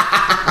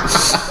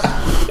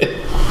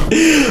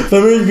 But I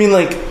remember being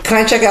like, can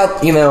I check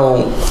out, you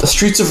know,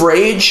 Streets of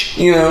Rage?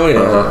 You know?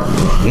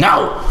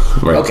 No!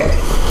 Right. Okay.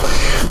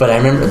 But I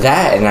remember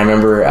that, and I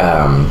remember...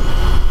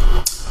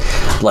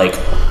 like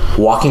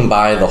walking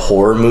by the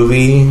horror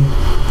movie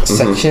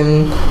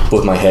section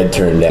with my head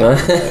turned down,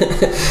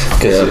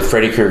 because if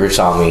Freddy Krueger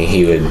saw me,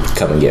 he would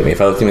come and get me.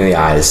 If I looked him in the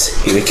eyes,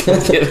 he would come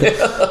and get me.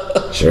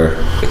 Sure.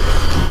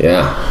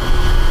 Yeah.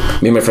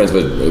 me and my friends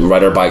would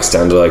ride our bikes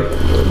down to like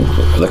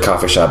the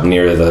coffee shop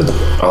near the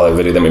Olive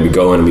Video. Then we'd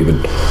go in and we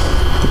would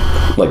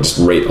like just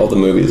rate all the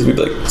movies. We'd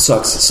be like,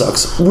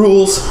 sucks,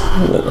 rules.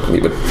 And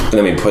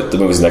then we'd put the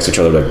movies next to each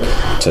other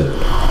to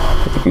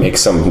make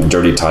some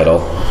dirty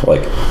title,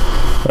 like,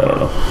 I don't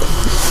know,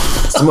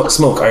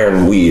 smoke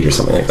iron weed or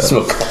something like that.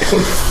 Smoke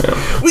iron.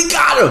 Yeah. We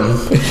got him.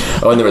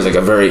 Oh, and there was a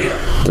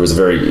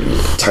very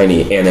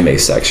tiny anime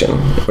section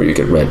where you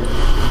could rent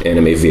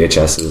anime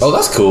VHSs. Oh,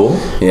 that's cool.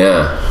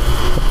 Yeah,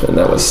 and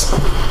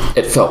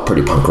it felt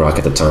pretty punk rock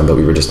at the time, but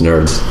we were just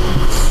nerds.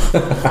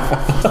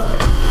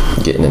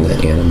 Getting into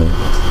anime.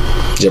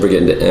 Did you ever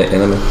get into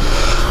anime?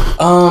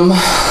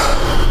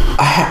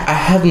 I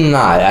have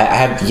not. I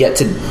have yet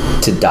to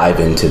dive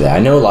into that. I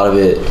know a lot of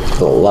the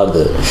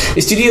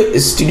is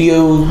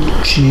Studio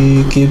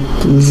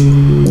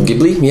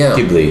Ghibli? Yeah.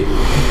 Ghibli.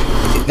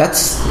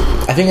 That's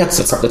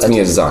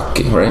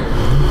Miyazaki, right? I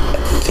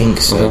think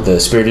so. Mm-hmm. The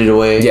Spirited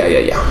Away.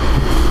 Yeah.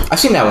 I've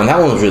seen that one. That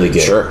one was really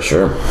good.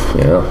 Sure.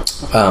 Yeah.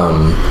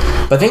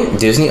 But I think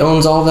Disney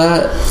owns all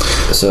that.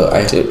 So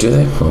do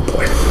they? Oh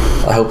boy.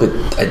 I hope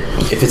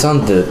if it's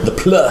on the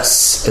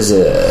Plus as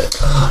a...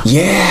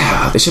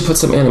 Yeah, they should put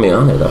some anime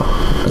on there though.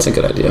 That's a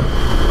good idea.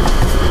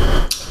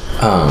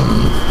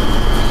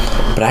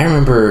 But I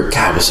remember,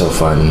 God, it was so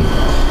fun.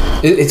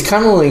 It's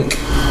kind of like,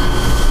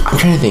 I'm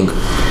trying to think.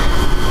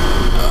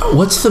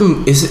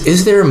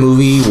 Is there a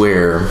movie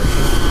where,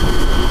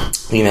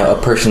 you know, a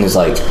person is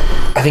like,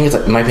 I think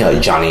it might be like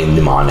Johnny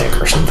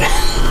Mnemonic or something.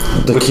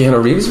 The Keanu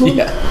Reeves one?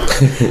 Yeah.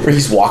 Where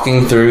he's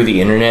walking through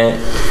the internet,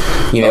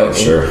 you know. Oh,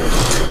 sure.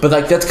 But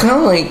like that's kind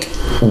of like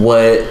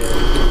what,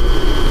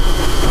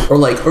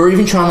 or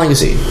even Tron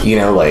Legacy, you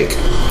know, like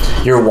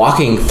you're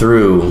walking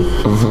through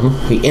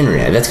the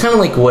internet. That's kind of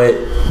like what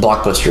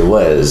Blockbuster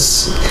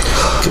was.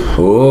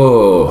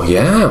 Oh,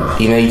 yeah.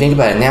 You know, you think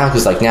about it now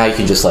because like now you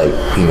can just like,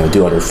 you know,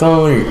 do it on your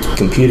phone, your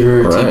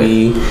computer, right.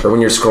 TV. Or when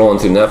you're scrolling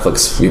through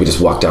Netflix, you would just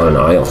walk down an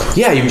aisle.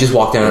 Yeah, you would just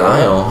walk down an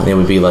aisle and it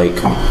would be like,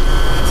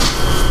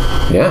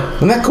 yeah.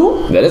 Isn't that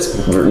cool? That is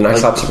a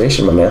nice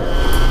observation, my man.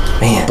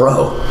 Man.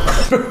 Bro.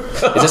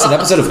 Is this an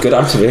episode of Good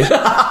Observation?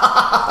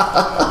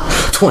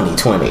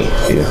 2020.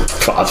 Yeah.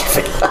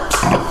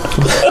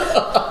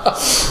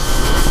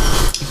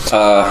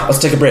 Let's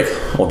take a break.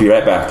 We'll be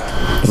right back.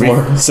 With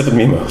more Sippin'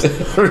 Mimo.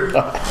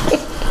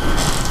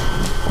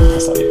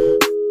 That's not you.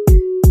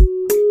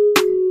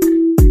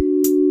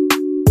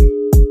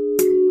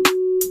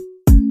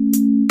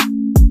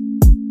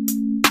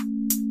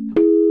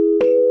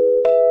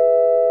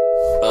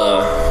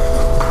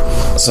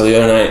 So the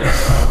other night,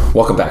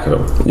 welcome back,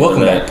 everyone.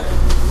 Welcome back.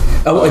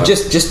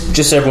 Just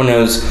so everyone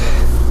knows,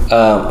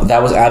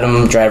 that was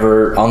Adam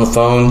Driver on the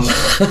phone.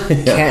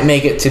 Yeah. Can't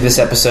make it to this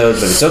episode,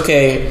 but it's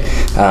okay.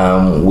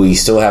 We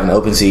still have an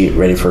open seat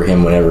ready for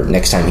him whenever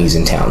next time he's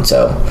in town.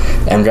 So,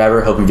 Adam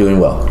Driver, hope you're doing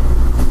well.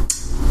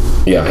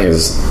 Yeah,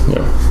 he's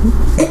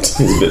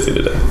busy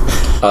today.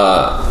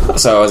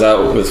 So I was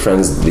out with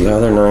friends the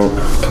other night.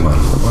 Come on.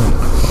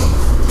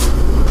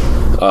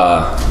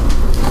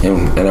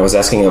 And I was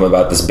asking him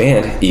about this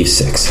band, Eve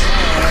 6.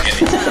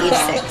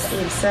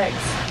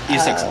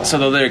 Eve 6. So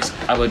the lyrics,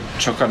 I would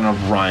choke on a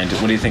rind.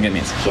 What do you think it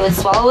means? He would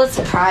swallow his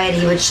pride.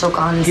 He would choke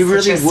on He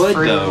really would,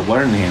 fruit. though. What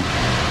does it mean?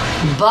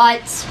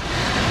 But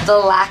the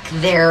lack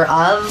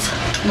thereof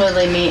will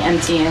leave me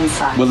empty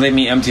inside. Will leave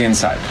me empty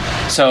inside.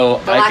 So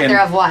the lack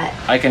thereof what?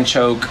 I can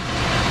choke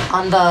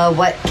on the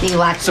what the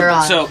lack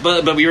thereof. So,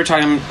 but we were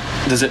talking.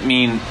 Does it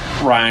mean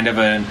rind of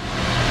a?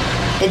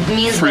 It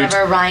means fruit.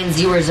 whatever rinds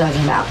you were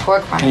talking about.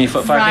 Pork rinds. Can you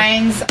foot fight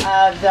rinds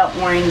of the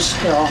orange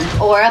peel,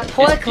 or a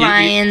pork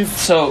rinds.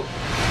 So,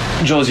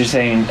 Jules, you're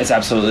saying it's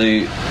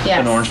absolutely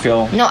an orange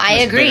peel? No, I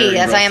agree.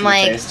 That's why I'm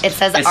like, taste. It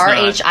says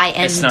RHIND.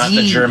 It's not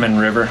the German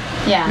River.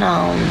 Yeah.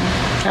 No,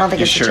 I don't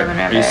think it's the German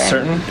River. Are you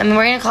certain? I mean,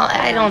 we're gonna call it.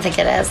 I don't think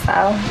it is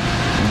though.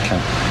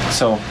 Okay.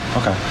 So,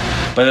 okay.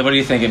 But what do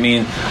you think it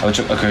means?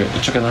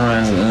 Chicken the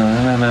rinds.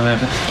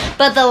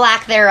 But the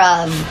lack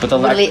thereof. But the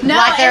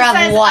lack thereof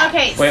of what?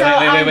 Okay, wait.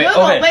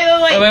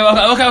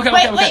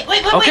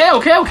 Okay.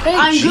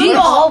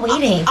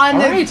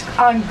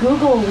 On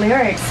Google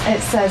Lyrics,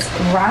 it says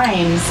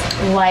rhymes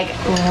like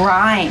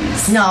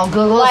rhymes. No,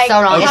 Google is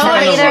so wrong. It's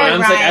not either.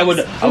 Like I would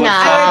choke on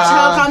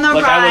the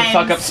rhymes. I would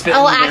fuck up spit.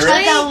 Oh,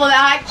 actually,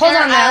 hold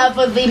on though.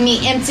 Would leave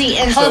me empty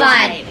inside. Hold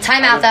on.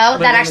 Time out though.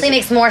 That actually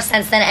makes more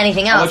sense than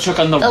anything else. I would choke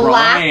on the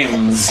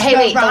rhymes. Hey,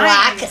 wait, the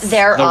lack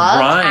thereof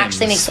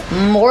actually makes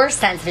more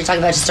sense if you're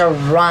talking about just a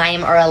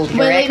rhyme or a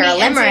lyric or a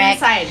limerick.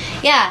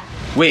 Yeah.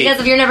 Wait. Because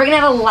if you're never going to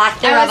have a lack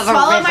thereof of a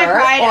river my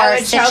pride, or I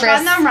would citrus. choke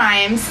on the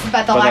rhymes,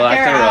 but the lack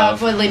thereof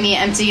would leave me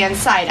empty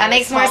inside. That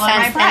makes more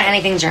sense than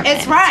anything German.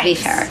 It's rhymes. To be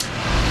fair.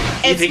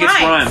 It's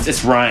rhymes.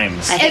 It's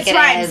rhymes. It's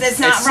rhymes. It's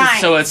not rhymes.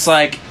 So it's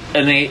like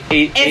an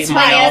 8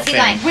 mile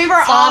thing. We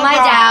were all my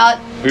doubt.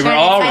 We were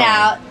all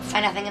wrong.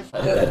 Find nothing.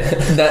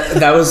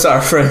 That was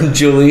our friend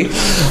Julie.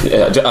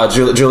 Yeah,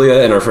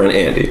 Julia and our friend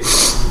Andy.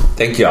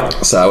 Thank y'all.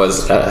 So I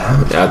was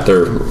at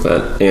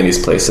Andy's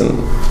place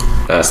and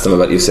asked them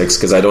about Eve 6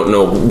 because I don't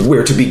know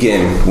where to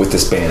begin with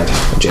this band.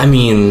 I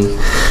mean,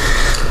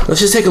 Let's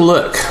just take a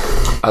look.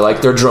 I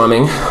like their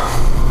drumming.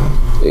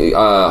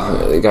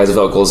 The guys'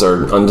 vocals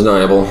are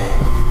undeniable.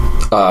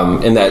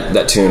 And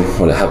that tune,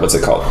 what's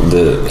it called?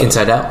 The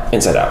Inside Out.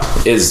 Inside Out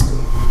is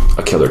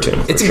a killer tune.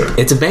 It's sure.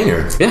 It's a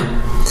banger. Yeah,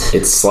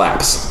 it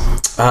slaps.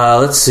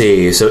 Let's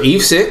see. So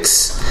Eve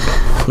 6.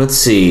 Let's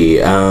see.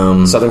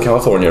 Southern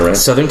California, right?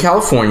 Southern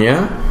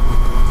California.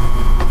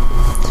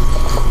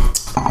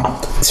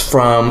 It's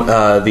from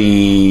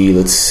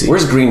let's see.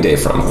 Where's Green Day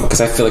from? Because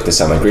I feel like they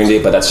sound like Green Day,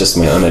 but that's just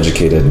my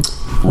uneducated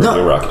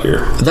radio rock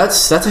ear.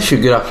 That's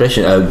actually a good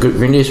observation.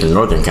 Green Day is from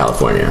Northern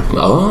California.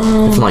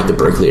 Oh. From like the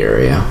Berkeley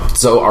area.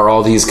 So are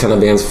all these kind of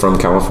bands from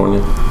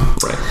California?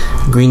 Right.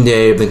 Green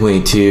Day,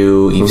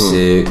 Blink-182, Eve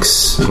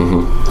 6.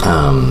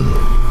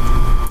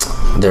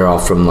 They're all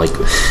from like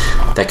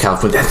that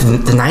California.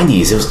 The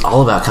 90s, it was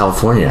all about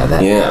California.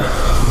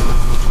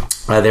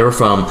 They were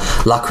from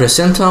La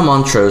Crescenta,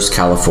 Montrose,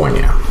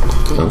 California.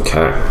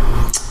 Okay.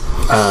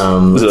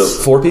 Was it a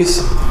 4-piece?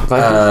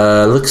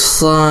 5-piece?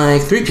 Looks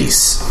like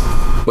 3-piece.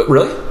 Wait,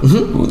 really?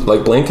 Mm-hmm.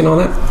 Like Blink and all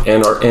that?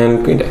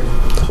 And Green Day.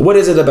 What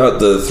is it about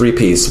the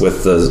 3-piece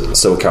with the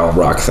SoCal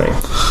rock thing?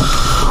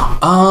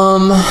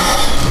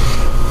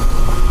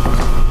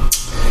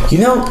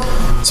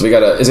 So we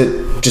got is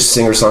it just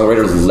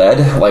singer-songwriter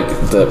led? Like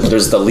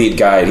there's the lead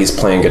guy and he's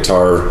playing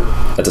guitar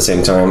at the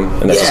same time,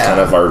 and that's just kind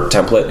of our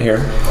template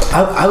here?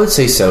 I would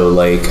say so.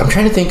 Like, I'm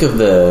trying to think of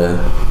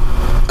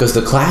because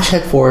the Clash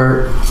had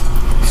four.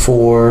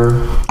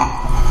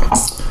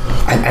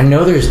 I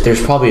know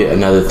there's probably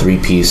another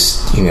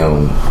 3-piece,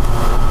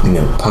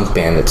 punk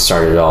band that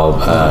started it all.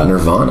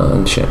 Nirvana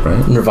and shit,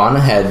 right? Nirvana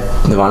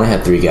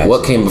had 3 guys.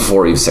 What came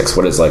before Eve 6?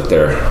 What is like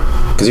their?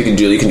 Because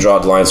you can draw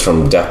lines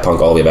from Daft Punk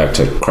all the way back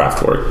to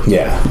Kraftwerk.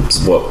 Yeah.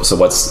 So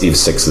what's Eve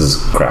 6's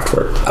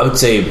Kraftwerk? I would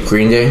say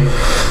Green Day.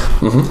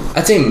 Mm-hmm.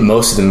 I'd say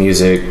most of the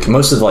music,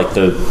 most of like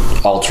the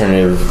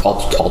alternative.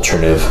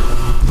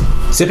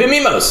 Sipping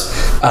Mimos.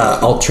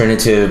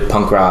 Alternative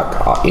punk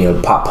rock,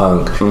 pop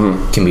punk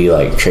can be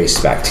like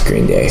traced back to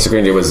Green Day. So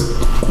Green Day was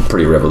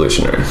pretty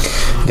revolutionary.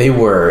 They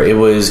were. It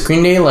was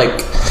Green Day.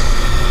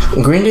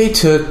 Green Day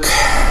took,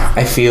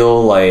 I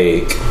feel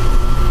like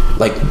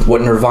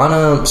what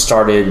Nirvana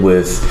started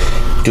with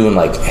doing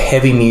like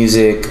heavy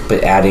music,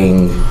 but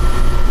adding,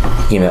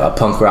 a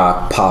punk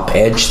rock pop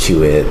edge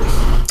to it.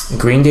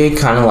 Green Day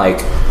kind of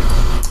like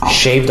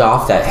shaved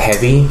off that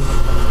heavy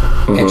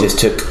and just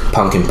took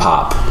punk and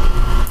pop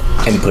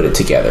and put it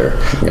together.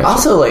 Gotcha.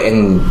 Also,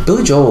 and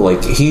Billy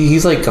Joel,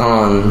 he's like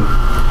gone.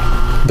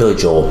 Billy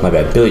Joel, my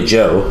bad. Billy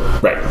Joe.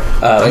 Right.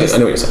 I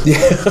know what you're saying.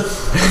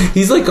 Yeah.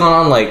 He's like gone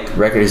on like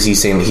records. He's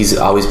saying he's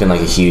always been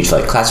like a huge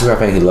like classic rock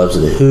fan. He loves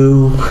The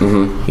Who.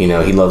 Mm-hmm.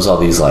 He loves all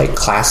these like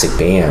classic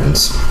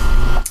bands.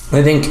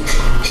 I think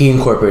he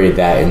incorporated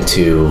that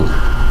into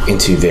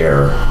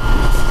their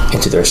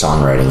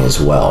songwriting as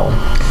well.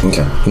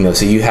 Okay.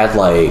 So you had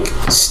like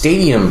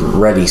stadium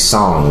ready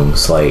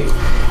songs like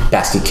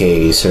Basket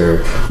Case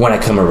or When I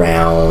Come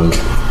Around.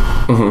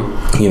 Mm-hmm.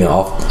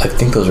 I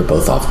think those are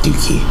both off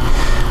Dookie.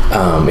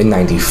 In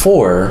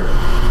 '94,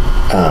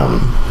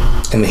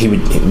 and he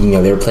would,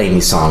 they were playing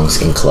these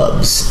songs in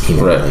clubs,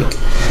 right.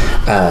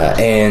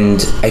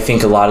 And I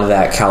think a lot of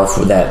that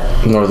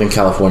that Northern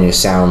California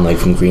sound, like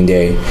from Green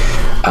Day,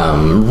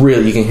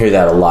 really you can hear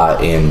that a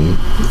lot in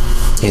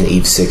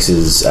Eve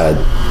 6's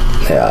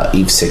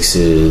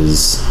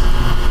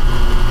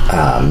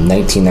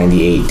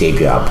 1998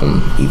 debut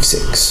album, Eve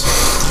 6.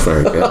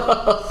 Very good.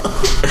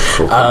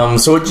 Cool.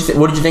 So what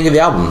did you think of the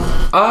album?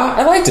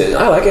 I liked it.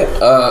 I like it.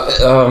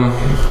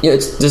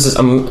 It's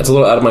a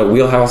little out of my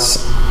wheelhouse.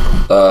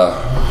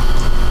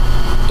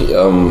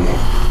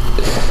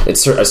 It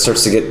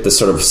starts to get this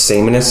sort of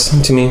sameness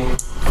to me.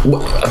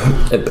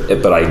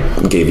 But I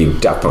gave you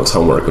Daft Punk's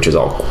Homework, which is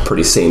all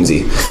pretty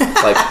samey.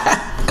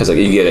 Because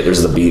you get it,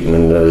 there's the beat, and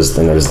then there's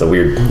the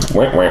weird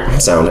wah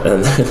sound,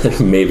 and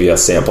then maybe a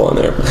sample in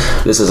there.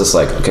 This is just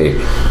like, okay,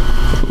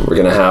 we're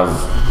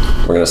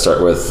gonna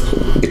start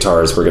with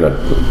guitars, we're gonna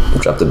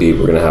drop the beat,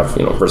 we're gonna have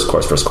verse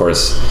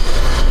chorus,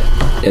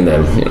 and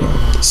then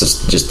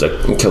it's just a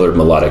killer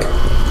melodic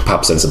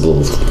pop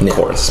sensible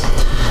chorus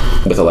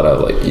with a lot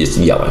of like just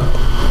yelling.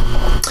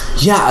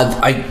 Yeah,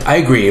 I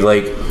agree.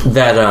 Like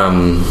that.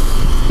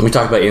 We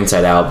talked about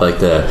Inside Out, like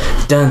the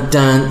dun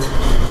dun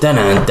dun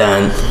dun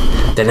dun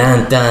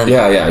dun dun.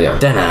 Yeah.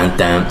 Dun dun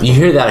dun. You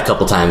hear that a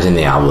couple times in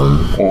the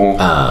album,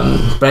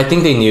 but I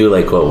think they knew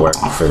like what worked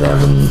for them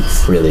and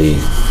really.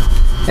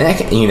 And I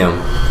think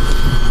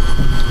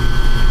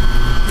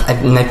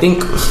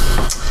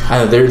I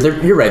don't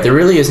know. You're right. There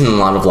really isn't a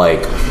lot of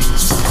like.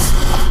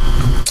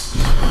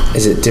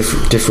 Is it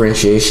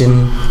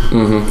differentiation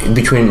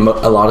between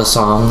a lot of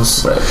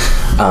songs? Right.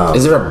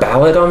 Is there a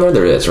ballad on there?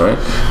 There is, right?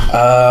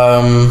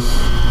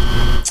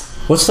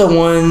 What's the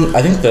one?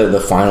 I think the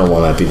final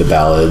one might be the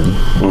ballad.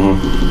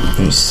 Let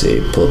me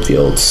see. Pull up the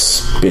old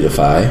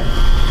Spotify.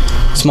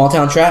 Small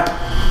Town Trap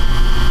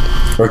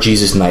or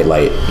Jesus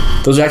Nightlight.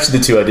 Those are actually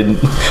the two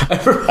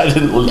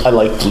I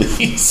liked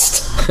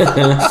least.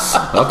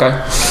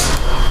 Okay.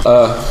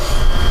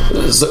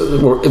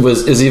 So,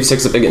 is Eve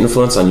 6 a big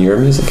influence on your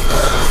music?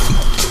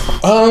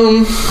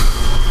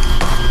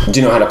 Do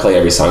you know how to play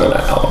every song on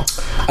that album?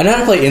 I know how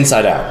to play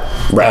Inside Out.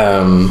 Right.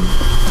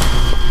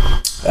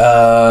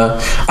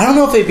 I don't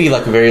know if they'd be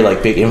like a very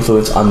like big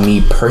influence on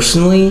me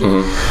personally.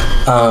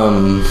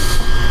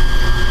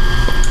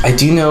 I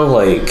do know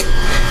like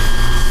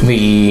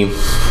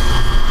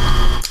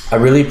I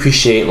really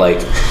appreciate like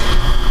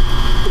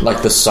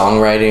the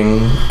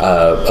songwriting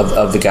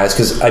of the guys,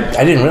 because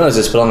I didn't realize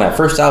this, but on that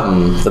first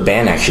album the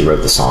band actually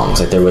wrote the songs.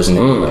 Like there wasn't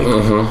any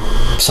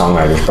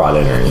songwriters brought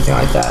in or anything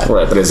like that.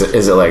 Right, but is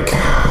it like,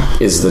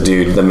 is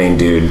the main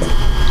dude,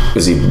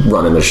 is he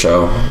running the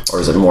show, or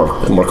is it more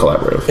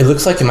collaborative? It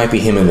looks like it might be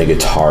him and the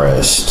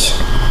guitarist.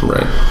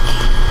 Right.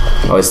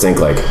 I always think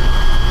like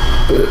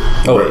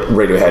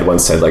Radiohead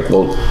once said like,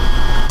 well,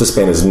 this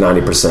band is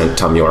 90%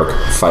 Tom York,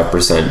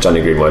 5%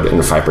 Johnny Greenwood,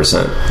 and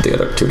 5% the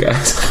other two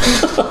guys.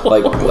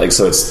 like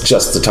so it's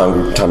just the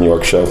Tom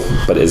York show.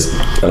 But I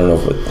don't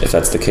know if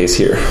that's the case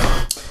here.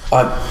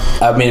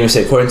 I made a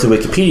mistake. According to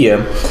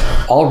Wikipedia,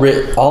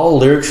 all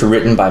lyrics were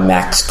written by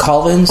Max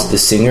Collins, the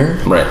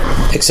singer, right?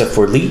 Except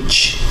for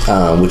Leech,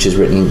 which is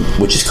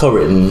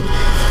co-written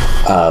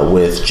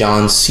with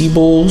John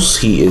Siebels.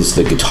 He is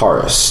the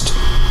guitarist.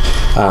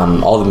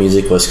 All the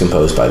music was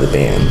composed by the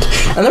band,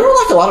 and there were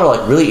like a lot of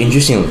like really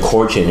interesting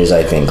chord changes.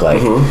 I think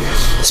like,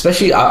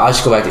 especially I'll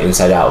just go back to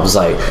Inside Out. It was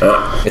like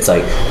it's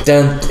like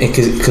dun,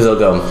 because they'll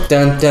go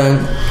dun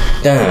dun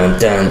dun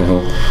dun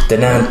dun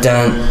dun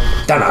dun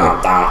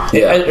dun dun.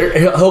 Yeah,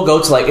 he'll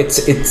go to like it's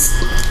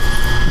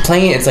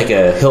playing it. It's like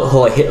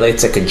he'll hit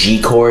it's like a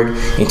G chord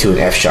into an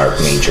F sharp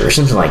major or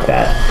something like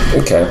that.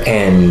 Okay,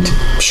 and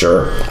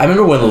sure, I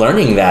remember when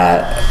learning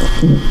that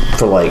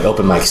for like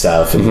open mic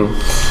stuff. And,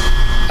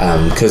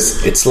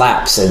 because it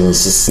slaps and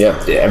it's just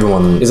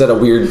everyone. Is that a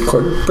weird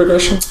chord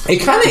progression?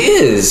 It kind of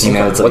is, you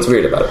know. It's what's like,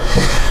 weird about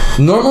it?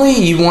 Normally,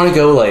 you want to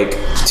go like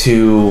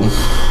to.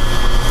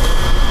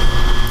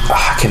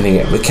 I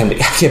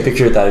can't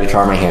picture it without a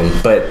guitar in my hand,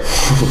 but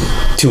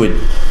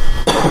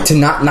to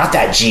not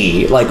that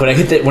G. Like when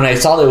I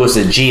saw that it was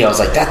a G, I was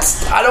like,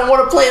 I don't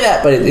want to play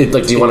that. But it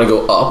like, do you want to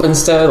go up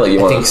instead? Like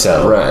I think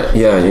so. Right?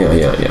 Yeah.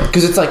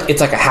 Because it's like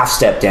a half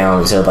step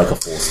down instead of like a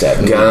full step.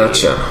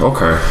 Gotcha.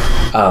 Okay.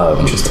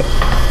 Interesting.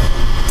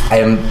 I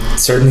am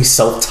certainly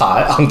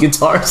self-taught on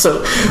guitar,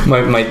 so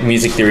my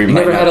music theory. You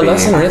never had a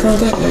lesson or anything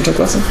like that? Never took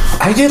a lesson?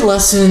 I did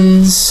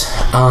lessons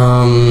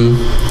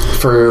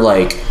for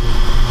like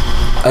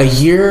a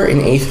year in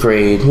 8th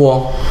grade.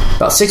 Well,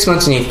 about 6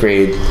 months in 8th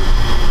grade.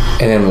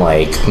 And then,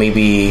 like,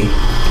 maybe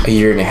a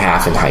year and a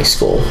half in high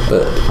school.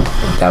 But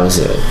that was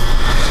it.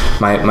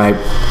 My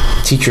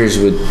teachers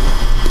would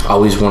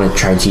always want to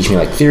try and teach me,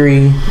 like,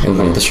 theory and,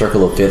 like, the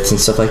circle of fifths and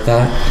stuff like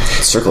that.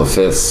 Circle of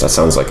fifths? That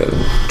sounds like a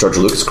George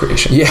Lucas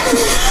creation. Yeah.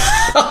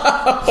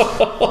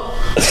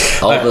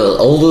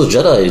 All the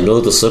Jedi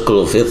know the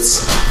circle of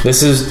fifths.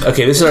 This is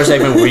our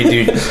segment where we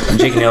do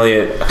Jake and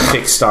Elliot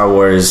fix Star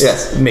Wars.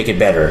 Yes. Make it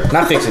better.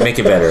 Not fix it, make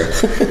it better.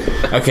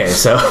 Okay,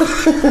 so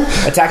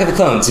Attack of the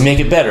Clones, make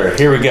it better.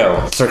 Here we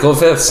go. Circle of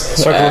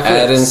fifths.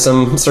 Add in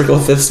some circle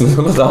of fifths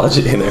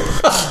mythology in there.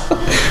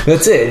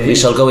 That's it. We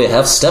shall go a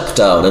half step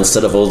down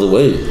instead of all the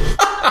way.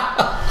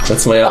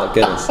 That's my Alec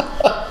Guinness.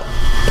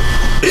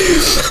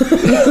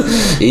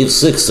 Eve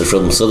 6, they're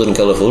from Southern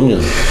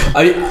California.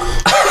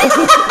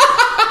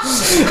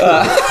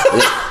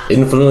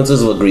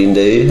 Influences of Green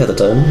Day at the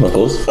time, of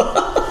course.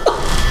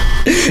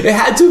 It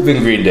had to have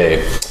been Green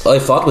Day. I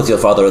fought with your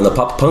father in the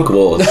pop punk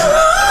wars.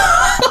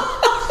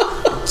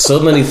 So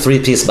many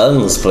three-piece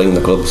bands playing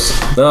the clubs.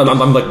 No,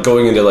 I'm like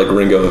going into like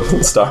Ringo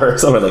Starr or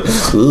something like.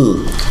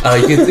 Ooh.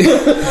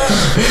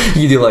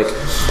 You do like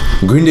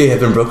Green Day have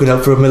been broken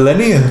up for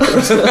millennia.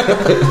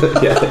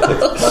 Yeah.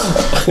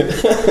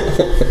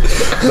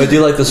 But I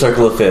do like the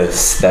circle of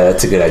fifths.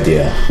 That's a good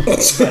idea.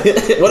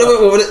 What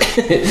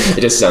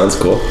it just sounds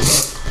cool.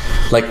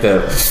 Like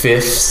the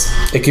fifths,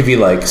 it could be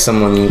like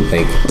someone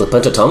like the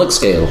pentatonic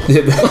scale.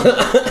 I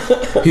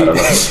don't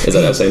know. Is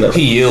that how I'm saying that?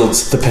 He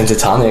yields the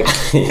pentatonic,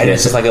 and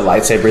it's just like a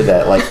lightsaber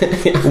that, like,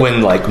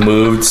 when like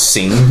moved,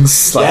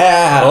 sings. Like,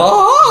 yeah.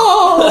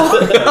 Oh!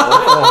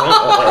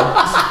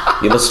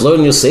 You must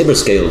learn your saber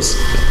scales.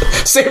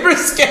 Saber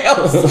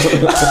scales.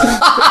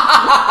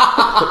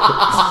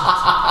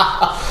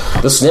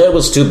 The snare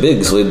was too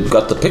big, so we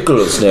got the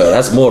piccolo snare. It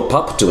has more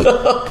pop to it.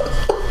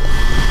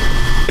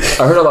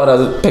 I heard a lot of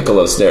the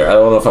piccolo snare. I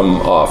don't know if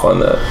I'm off on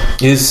that.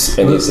 It's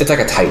like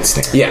a tight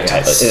snare. Yeah,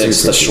 tight.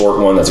 It's the short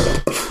one that's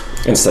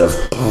instead of.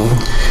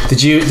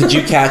 Did you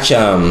catch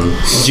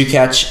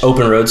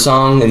Open Road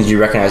Song, and did you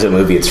recognize what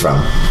movie it's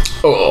from?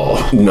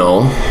 Oh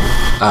no.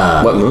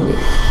 What movie?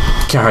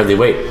 Can't Hardly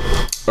Wait.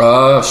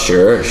 Oh,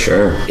 sure.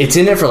 It's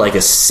in there for like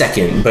a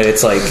second, but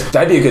it's like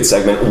that'd be a good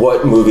segment.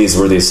 What movies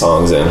were these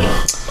songs in?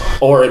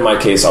 Or in my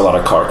case, a lot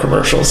of car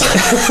commercials.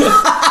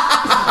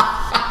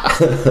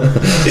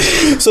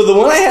 So the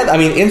one I had, I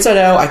mean, Inside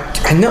Out,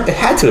 I know it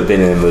had to have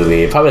been in a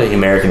movie. Probably like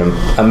American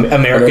Pie.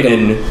 American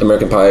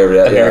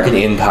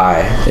in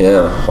Pie.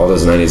 Yeah, all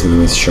those 90s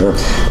movies, sure.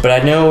 But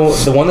I know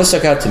the one that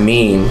stuck out to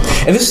me,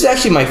 and this is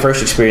actually my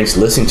first experience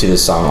listening to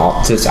this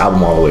song, to this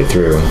album all the way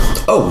through.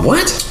 Oh,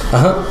 what?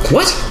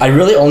 What? I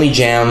really only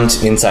jammed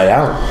Inside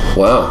Out.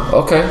 Wow.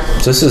 Okay.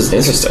 So this is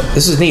interesting.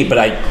 This is neat, but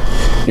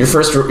your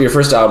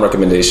first album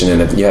recommendation,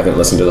 and you haven't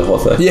listened to the whole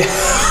thing. Yeah.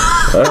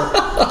 Right?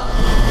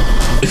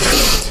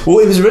 Well,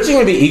 it was originally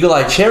going to be Eagle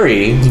Eye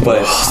Cherry,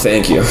 but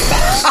thank you.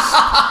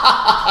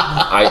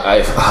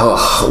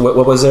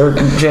 What was their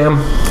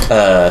jam?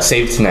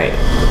 Save Tonight.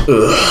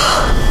 Ugh.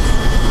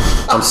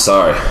 I'm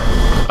sorry.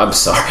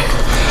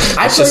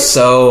 That's just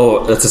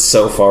so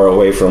far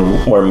away from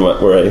where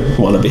I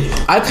want to be.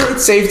 I played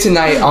Save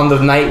Tonight on the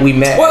night we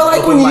met. Well, I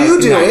like when you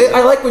do it.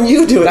 I like when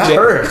you do it. That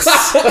hurts.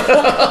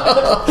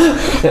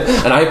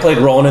 And I played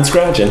Rolling and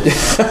Scratching.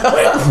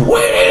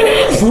 Wait.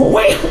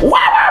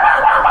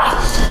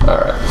 All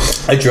right.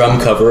 A drum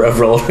cover of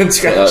Rolling and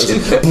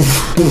Scratching.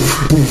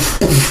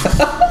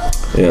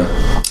 Yeah.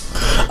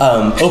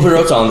 Open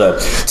Road's on the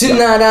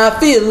Tonight I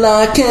feel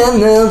like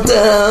an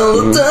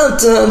down,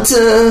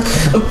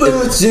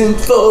 pushing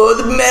for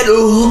the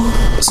metal.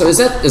 So is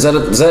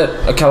that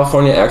a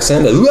California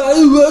accent? I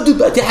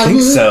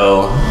think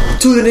so.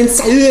 Tune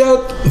inside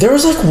out. There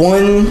was like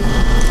one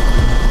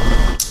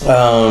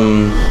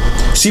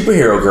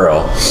superhero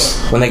girl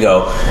when they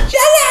go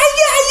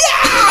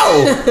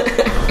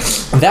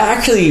that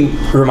actually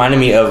reminded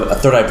me of a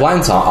Third Eye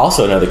Blind song,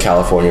 also another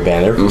California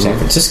band. They're from San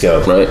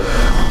Francisco, right?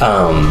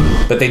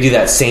 But they do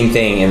that same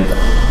thing, and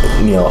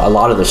a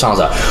lot of their songs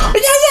are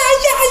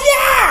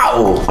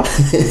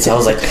So I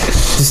was like,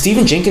 did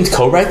Stephen Jenkins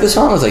co-write this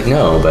song? I was like,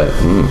 no, but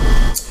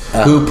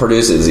who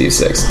produces Eve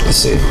 6? Let's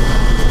see.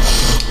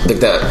 Like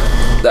that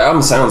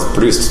album sounds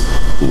produced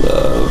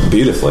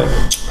beautifully.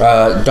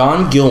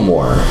 Don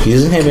Gilmore. He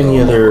doesn't have any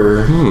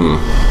other.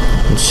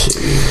 Let's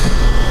see.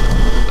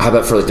 How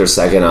about for like their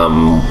second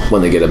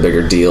when they get a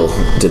bigger deal?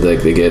 Did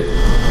they get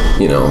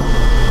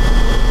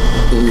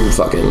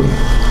fucking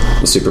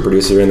the super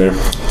producer in there?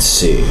 Let's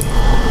see.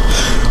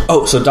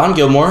 Oh, so Don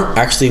Gilmore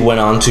actually went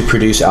on to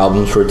produce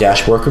albums for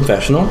Dashboard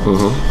Confessional,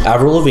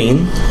 Avril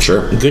Lavigne,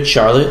 sure, Good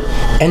Charlotte,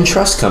 and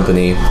Trust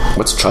Company.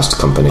 What's Trust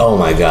Company? Oh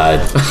my god.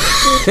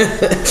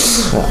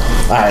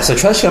 Alright, so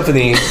Trust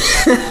Company.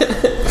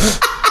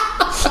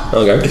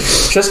 Okay.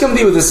 Trust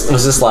Company was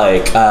this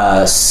like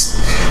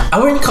I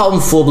wouldn't call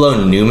them full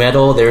blown nu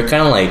metal. They were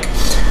kind of like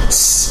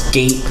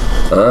skate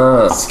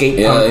punk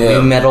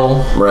nu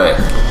metal. Right.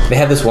 They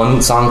had this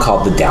one song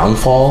called The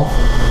Downfall.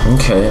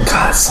 Okay. God,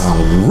 that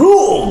song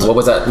ruled. What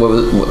was that?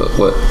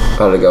 What?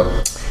 How did it go?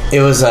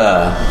 It was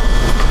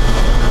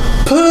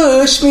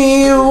push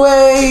me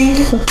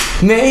away,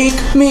 make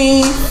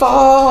me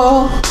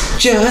fall,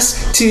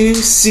 just to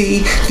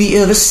see the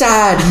other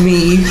side of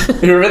me.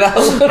 Remember that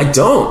one? I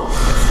don't.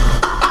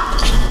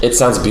 It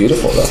sounds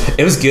beautiful though.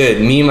 It was good.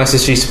 Me and my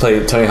sister used to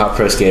play Tony Hawk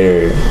Pro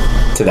Skater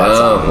to that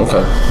song.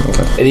 Okay.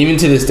 And even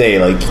to this day,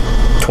 like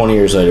 20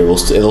 years later, it'll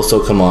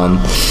still come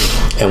on,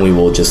 and we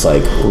will just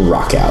like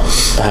rock out.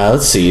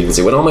 Let's see.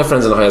 When all my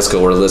friends in high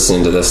school were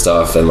listening to this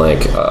stuff and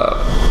like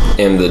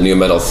and the nu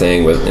metal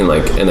thing and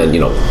then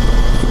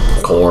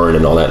Korn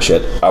and all that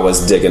shit, I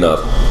was digging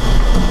up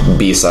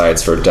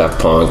B-sides for Daft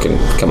Punk and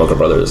Chemical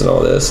Brothers and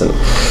all this, and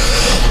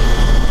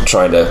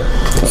trying to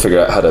figure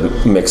out how to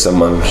mix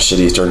them on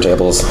shitty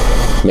turntables,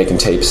 making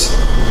tapes.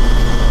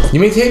 You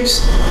made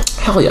tapes?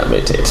 Hell yeah, I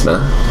made tapes,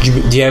 man. Do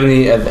you have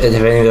any of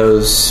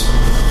those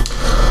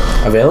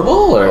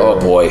available? Or? Oh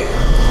boy,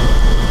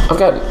 I've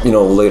got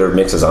later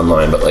mixes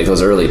online, but like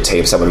those early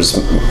tapes, I would just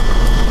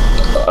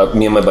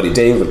me and my buddy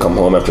Dave would come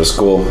home after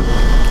school.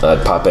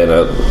 I'd pop in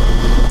a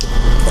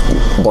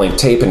blank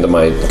tape into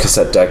my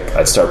cassette deck.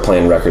 I'd start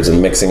playing records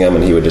and mixing them,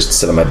 and he would just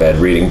sit on my bed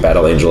reading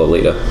Battle Angel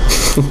Alita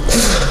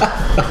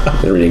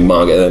and reading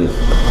manga. And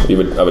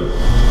then I would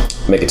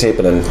make a tape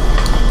and then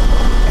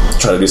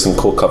try to do some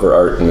cool cover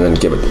art and then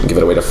give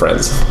it away to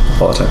friends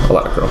all the time. A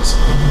lot of girls.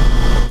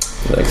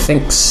 And like,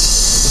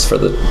 thanks for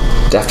the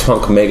Daft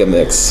Punk mega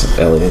mix,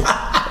 Elliot.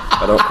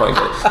 I don't quite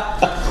get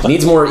it.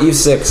 Needs more Eve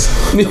 6.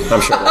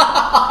 I'm sure.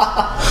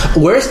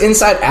 Where's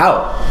Inside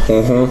Out?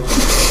 I'm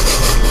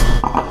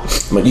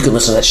like, you can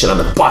listen to that shit on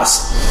the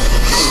bus.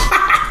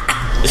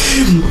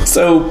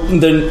 So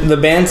the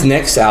band's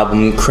next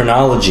album,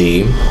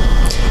 Chronology,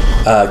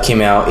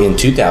 came out in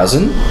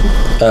 2000.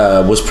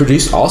 Was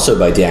produced also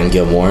by Dan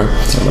Gilmore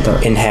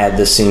and had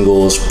the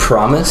singles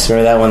Promise.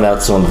 Remember that one?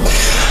 That's the one.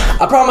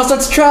 I promise not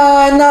to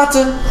try not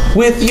to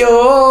with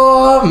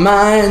your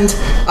mind.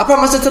 I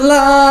promise not to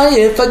lie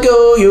if I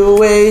go your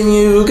way and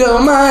you go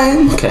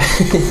mine. Okay.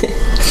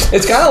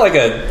 It's kind of like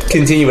a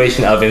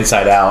continuation of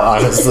Inside Out,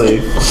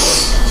 honestly.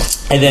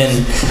 And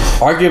then,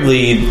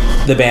 arguably,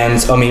 the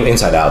band's...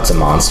 Inside Out's a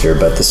monster,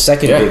 but the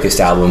second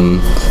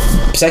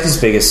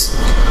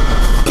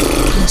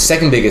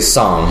biggest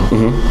song,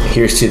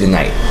 Here's to the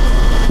Night.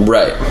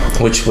 Right.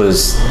 Which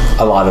was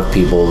a lot of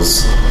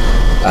people's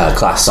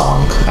class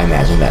song, I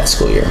imagine, that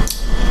school year.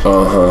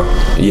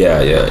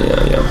 Yeah.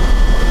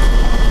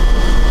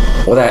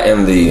 Well, that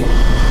and the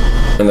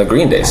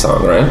Green Day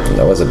song, right?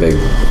 That was a big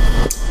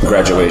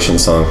graduation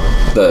song.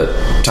 The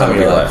Time of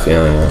Your Life.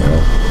 Yeah.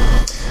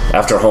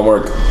 After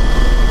homework,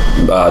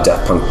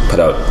 Daft Punk put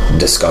out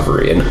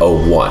Discovery in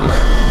 2001.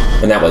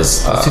 And that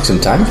was... it took some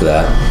time for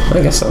that.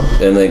 I guess so.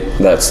 And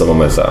that's the one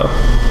with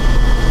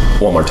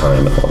One More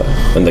Time and all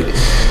that. And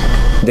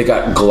they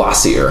got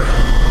glossier.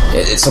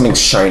 It's something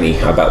shiny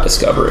about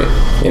Discovery,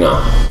 you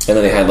know? And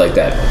then they had, like,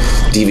 that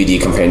DVD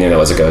companion that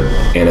was, like, a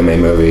anime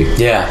movie.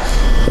 Yeah.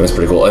 It was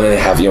pretty cool. And then they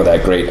have, you know,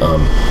 that great...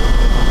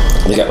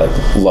 they got,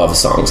 like, love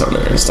songs on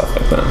there and stuff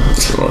like that.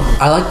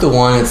 I like the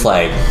one, it's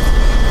like...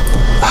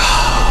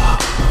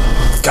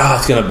 God,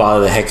 it's gonna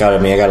bother the heck out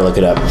of me. I gotta look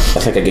it up.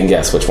 I think I can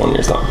guess which one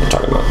you're talking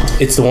about.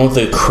 It's the one with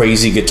the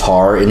crazy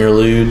guitar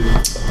interlude.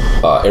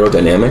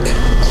 Aerodynamic.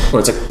 When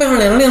it's like... Is it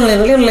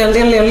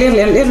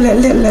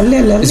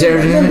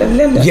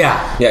Aerodynamic?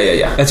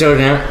 Yeah. That's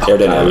Aerodynamic.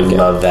 Aerodynamic. I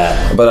love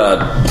that.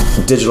 But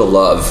Digital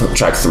Love,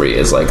 track 3,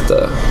 is like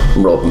the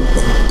real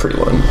pretty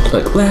one.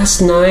 Like,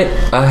 last night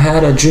I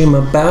had a dream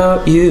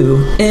about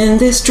you. In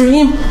this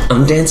dream,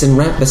 I'm dancing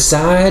right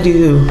beside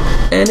you.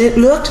 And it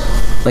looked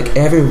like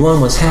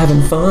everyone was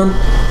having fun.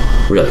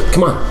 Really?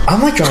 Come on.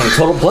 I'm like drawing a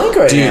total blank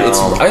right now.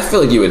 Dude, I feel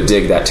like you would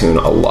dig that tune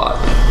a lot.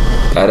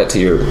 Add it to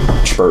your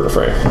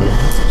Spotify.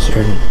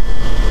 Certain.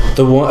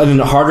 The one, and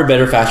then Harder,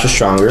 Better, Faster,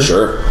 Stronger.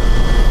 Sure.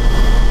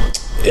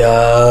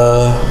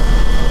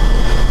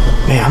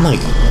 Man, I'm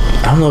like,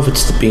 I don't know if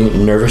it's the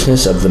being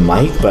nervousness of the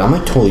mic, but I'm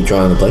like totally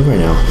drawing the blank right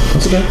now.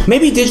 That's okay.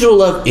 Maybe Digital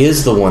Love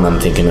is the one I'm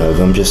thinking of.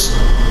 I'm just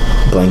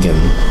blanking.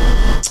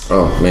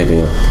 Oh, maybe.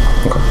 Yeah.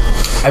 Okay.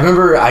 I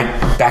remember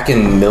back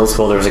in middle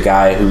school, there was a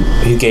guy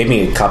who gave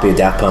me a copy of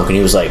Daft Punk, and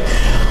he was like,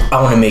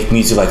 I want to make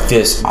music like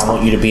this. I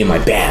want you to be in my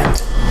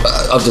band.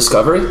 Of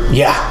Discovery?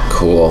 Yeah.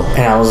 Cool.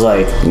 And I was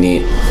like...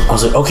 Neat. I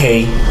was like,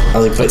 okay. I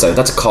was like...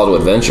 That's a call to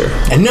adventure.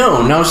 And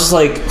no, I was just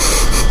like...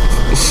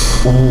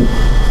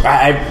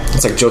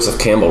 It's like Joseph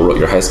Campbell wrote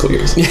your high school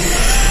years.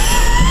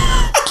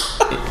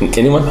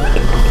 Anyone?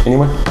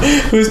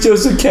 Who's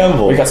Joseph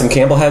Campbell? We got some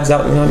Campbell heads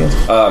out in the audience.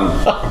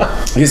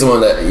 He's the one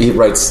that he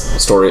writes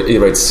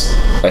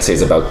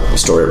essays about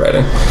story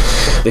writing,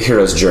 the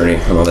hero's journey,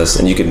 and all this,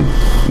 and you can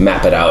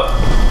map it out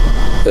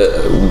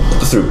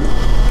through.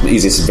 The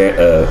easiest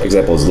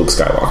example is Luke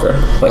Skywalker.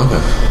 Like,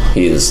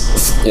 he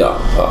is,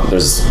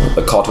 there's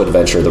a call to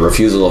adventure, the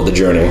refusal of the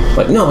journey.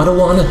 Like, no, I don't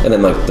want it. And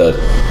then, like, the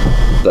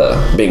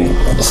being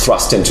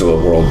thrust into a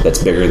world that's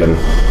bigger than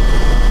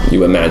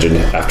you imagined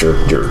after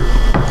your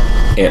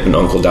aunt and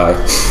uncle die.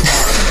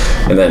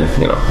 And then,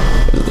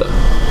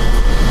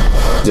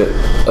 the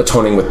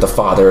atoning with the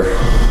father,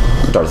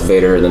 Darth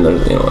Vader, and then,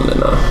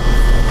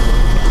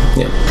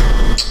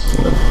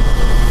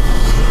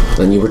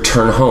 then you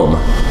return home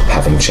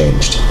having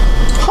changed.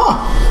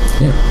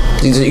 Yeah.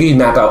 You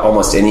map out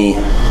almost any...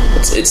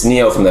 It's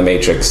Neo from The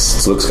Matrix.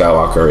 It's Luke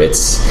Skywalker.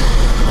 It's...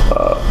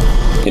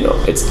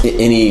 it's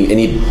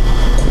any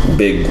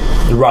big...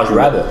 Roger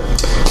Rabbit.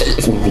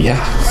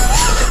 Yeah.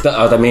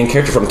 The main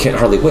character from Can't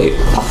Hardly Wait.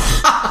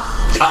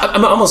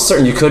 I'm almost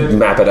certain you could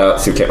map it out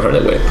through Can't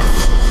Hardly Wait.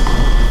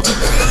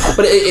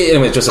 But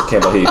anyway, Joseph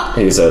Campbell,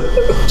 he's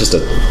just a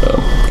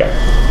guy.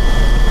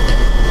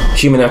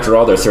 Human After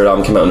All, their third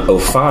album, came out in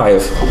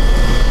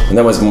 2005, and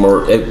that was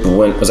more. It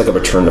was like a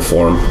return to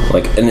form,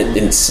 like, and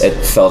it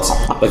felt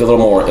like a little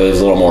more. It was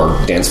a little more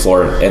dance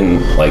floor,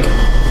 and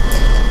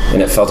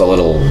it felt a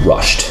little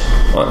rushed.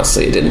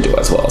 Honestly, it didn't do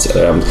as well as the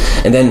other albums.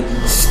 And then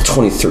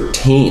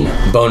 2013,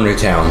 Boner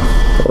Town,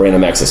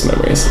 Random Access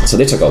Memories. So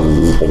they took a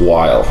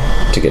while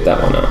to get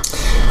that one out.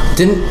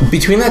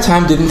 Between that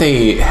time, didn't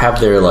they have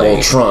their like...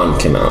 Well, Tron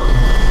came out.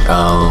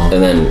 Oh.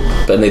 And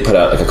then they put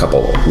out like a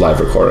couple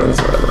live recordings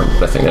or whatever.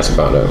 I think that's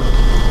about it.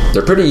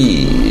 They're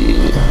pretty...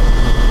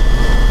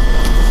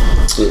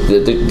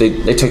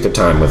 They take their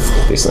time with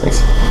these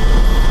things.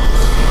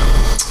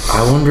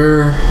 I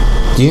wonder...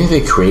 Do you think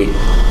they create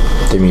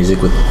their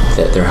music with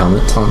their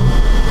helmets on?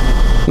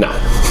 No.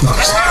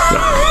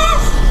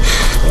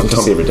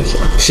 Don't be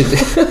ridiculous.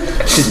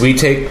 Should we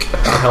take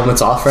our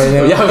helmets off right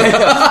now?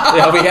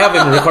 Yeah, we have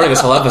been recording this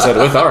whole episode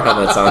with our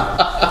helmets on.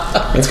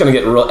 It's going to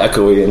get real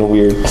echoey and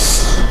weird.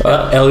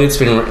 Elliot's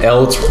been...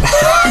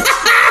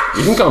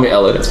 You can call me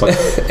Elliot, it's fine.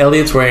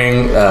 Elliot's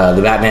wearing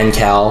the Batman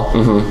cowl.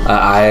 Mm-hmm.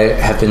 I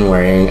have been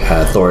wearing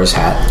Thor's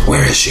hat.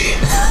 Where is she?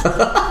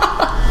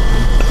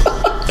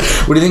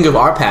 What do you think of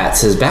our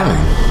Pats as Batman?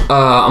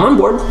 I'm on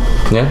board.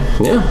 Yeah?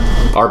 Yeah.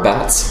 Our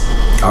bats.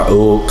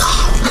 Oh,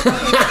 God.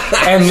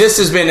 And this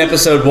has been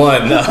episode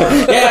 1.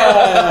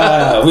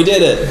 Yeah! We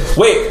did it.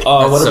 Wait,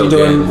 what are we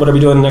doing? Good. What are we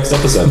doing next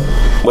episode?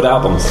 What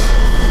albums?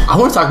 I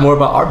want to talk more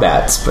about our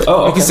bats, but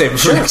we can save it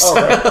for next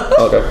time.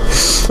 Okay.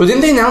 Well,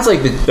 didn't they announce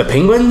like the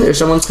Penguin or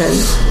someone's pen?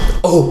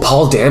 Oh,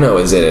 Paul Dano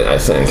is in it, I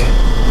think.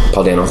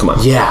 Paul Dano, come on.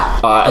 Yeah.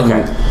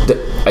 Okay.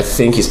 I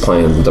think he's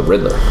playing the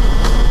Riddler.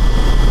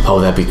 Oh,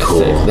 that'd be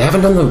cool. They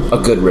haven't done a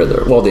good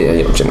Riddler. Well,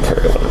 Jim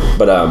Carrey,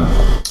 but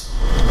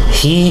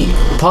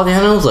Paul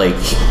Dano's like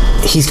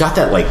he's got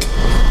that like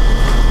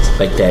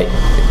that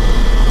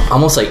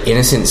almost like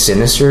innocent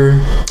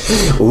sinister.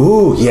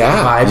 Ooh,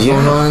 yeah, vibe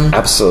going on.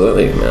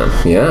 Absolutely, man.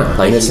 Yeah,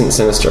 like innocent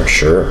sinister.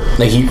 Sure.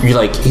 Like you're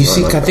like you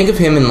see. I think of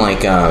him in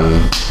like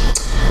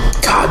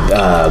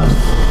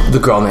The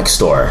Girl Next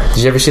Door.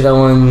 Did you ever see that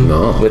one?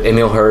 No. With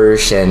Emile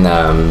Hirsch and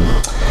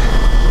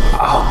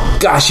oh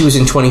gosh, she was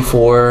in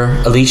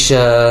 24.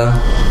 Alicia.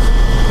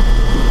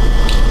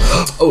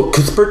 Oh,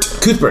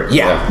 Cuthbert.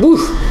 Yeah. Woo.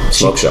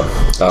 Smoke show.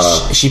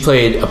 She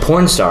played a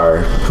porn star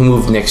who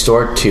moved next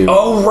door to.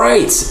 Oh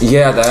right,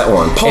 yeah, that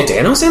one. Paul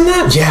Dano's in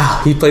that.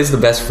 Yeah, he plays the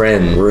best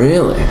friend.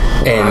 Really?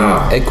 And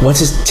like, what's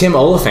his? Tim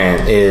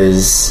Oliphant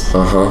is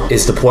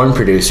the porn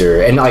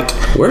producer. And like,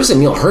 where's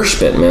Emile Hirsch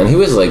been, man? He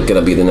was like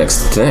gonna be the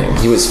next thing.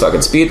 He was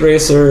fucking Speed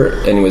Racer,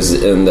 and he was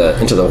in the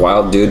Into the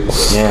Wild, dude.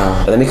 Yeah.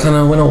 And then he kind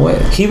of went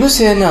away. He was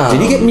in.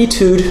 Did he get Me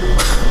Too'd?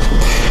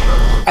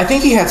 I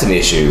think he had some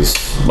issues.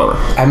 Bummer.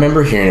 I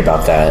remember hearing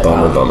about that.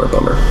 Bummer.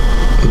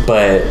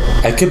 But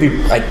I could be.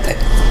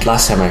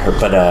 Last time I heard,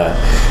 but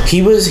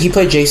he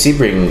played Jay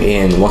Sebring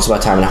in Once Upon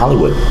a Time in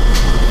Hollywood.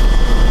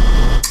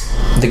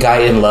 The guy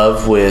in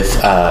love with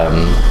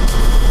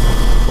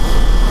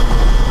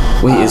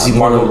is he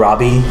Margot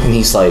Robbie? And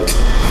he's like,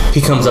 he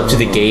comes up to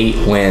the gate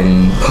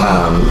when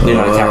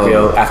Leonardo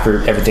DiCaprio,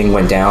 after everything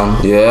went down.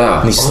 Yeah.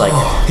 And he's just like,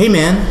 hey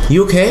man,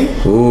 you okay?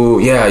 Ooh,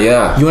 yeah.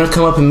 You want to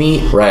come up and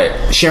meet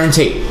Sharon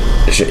Tate?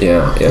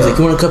 Yeah. He's like,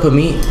 you want to come up and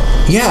meet?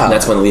 Yeah. And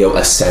that's when Leo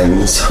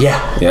ascends. Yeah.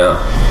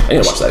 I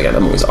need to watch that again.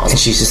 That movie's awesome. And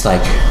she's just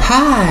like,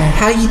 hi,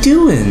 how you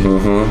doing?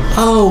 Mm-hmm.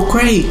 Oh,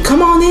 great.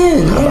 Come on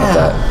in. How about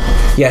that?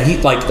 Yeah, he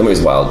like the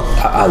movie's wild.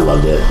 I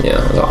loved it.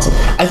 Yeah, it was awesome.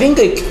 I think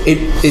like it.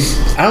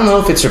 I don't know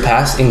if it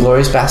surpassed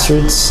Inglourious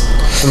Bastards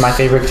for my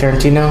favorite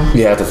Tarantino.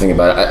 Yeah, I have to think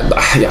about it.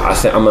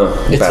 I'm a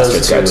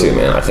Bastards guy too,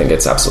 man. I think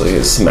it's absolutely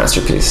his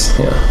masterpiece.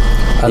 Yeah,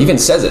 he even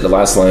says it. The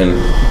last line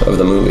of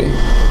the movie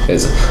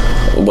is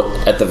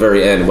at the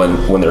very end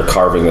when they're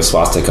carving the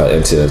swastika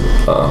into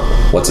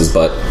what's his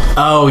butt.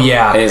 Oh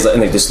yeah, and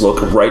they just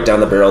look right down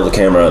the barrel of the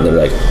camera and they're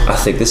like, I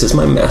think this is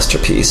my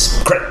masterpiece.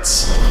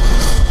 Credits.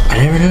 I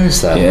never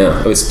noticed that.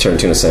 Yeah, it was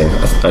Tarantino saying,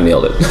 I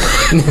nailed it.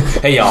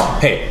 Hey y'all,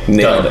 hey,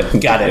 nailed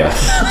it. Got it. Yeah.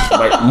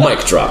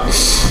 Mic drop.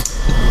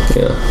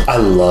 Yeah, I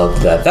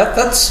love that.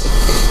 That's.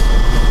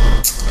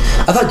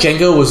 I thought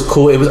Django was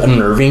cool. It was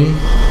unnerving.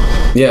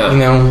 Yeah, you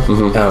know.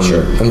 Mm-hmm.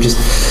 Sure. I'm just.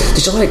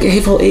 Did you like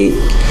Hateful Eight?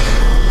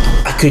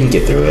 I couldn't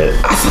get through it.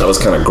 I thought it was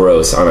kind of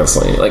gross,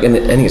 honestly. Like, and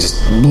he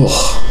just.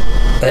 Ugh.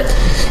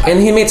 And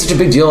he made such a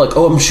big deal, like,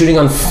 I'm shooting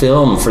on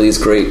film for these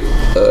great,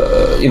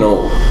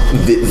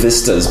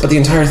 vistas. But the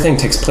entire thing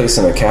takes place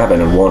in a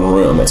cabin in one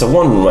room. It's a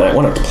one room I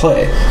wanted to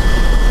play.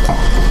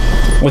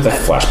 With a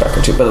flashback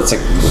or two. But it's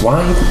like,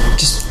 why?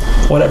 Just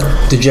whatever.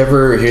 Did you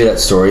ever hear that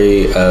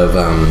story of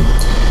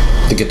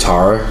the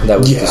guitar that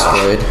was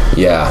destroyed?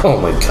 Yeah.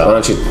 Oh my god. Why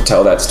don't you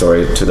tell that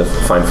story to the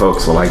fine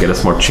folks while I get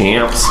us more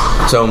champs?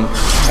 So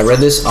I read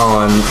this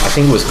on, I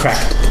think it was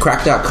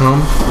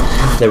crack.com.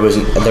 There was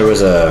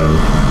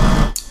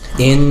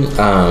in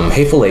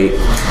Hateful Eight,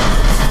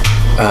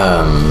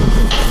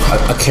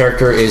 a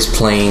character is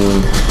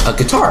playing a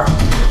guitar,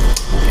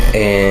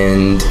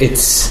 and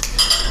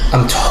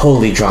I'm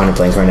totally drawing a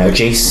blank right now.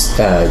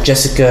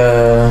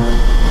 Jessica,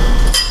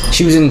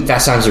 she was in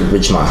Fast Times at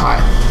Ridgemont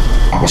High.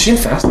 Was she in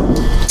Fast?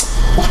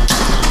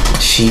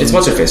 It's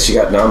what's her face. She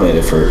got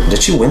nominated for.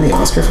 Did she win the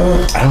Oscar for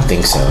that? I don't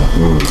think so.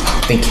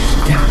 Thank you.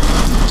 Yeah.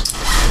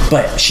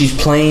 But she's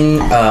playing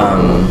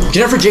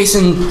Jennifer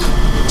Jason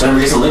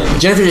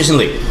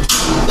Leigh.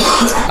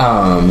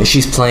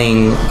 She's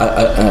playing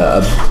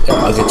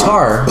a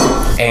guitar,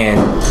 and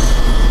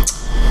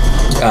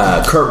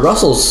Kurt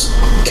Russell's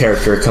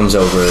character comes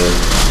over.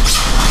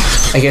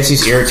 I guess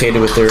he's irritated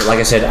with her. Like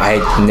I said,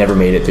 I never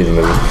made it through the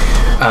movie.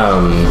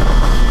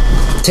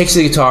 Takes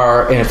the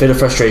guitar in a fit of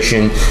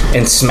frustration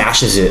and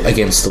smashes it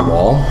against the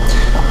wall.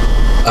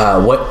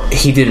 What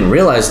he didn't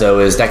realize, though,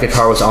 is that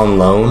guitar was on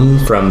loan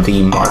from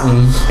the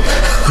Martin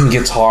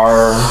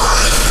Guitar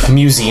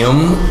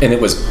Museum. And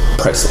it was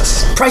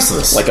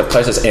priceless. Like a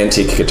priceless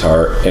antique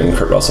guitar, and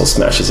Kurt Russell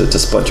smashes it to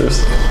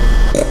splinters.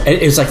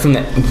 It was like from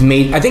that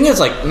I think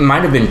it's like,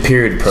 might have been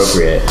period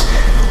appropriate.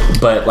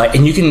 But like,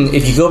 and you can,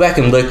 if you go back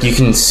and look, you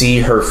can see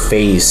her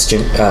face.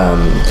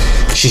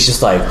 She's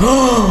just like,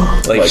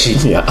 like she,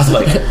 yeah,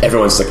 like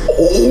everyone's like,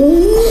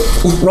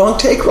 oh, wrong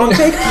take.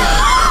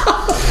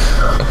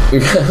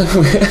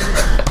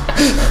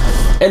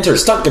 Enter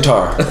stunt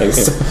guitar.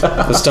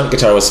 The stunt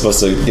guitar was supposed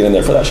to get in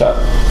there for that shot.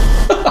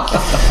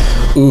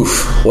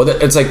 Oof. Well,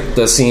 it's like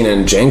the scene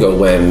in Django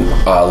when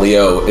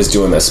Leo is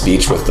doing the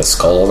speech with the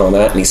skull and all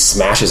that, and he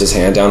smashes his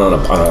hand down on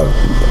a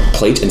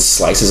plate and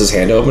slices his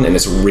hand open, and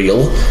it's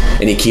real,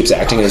 and he keeps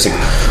acting, and there's like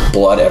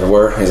blood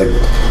everywhere, and he's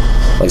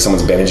like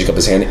someone's bandaging up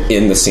his hand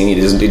in the scene.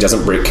 He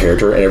doesn't break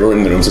character, and everyone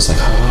in the room's just like,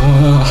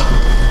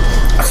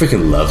 I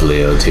freaking love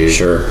Leo too.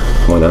 Sure,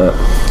 why not?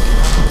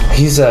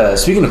 He's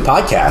speaking of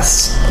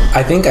podcasts.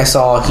 I think I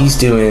saw he's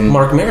doing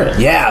Mark Maron.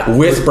 Yeah,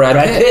 with Brad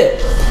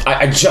Pitt.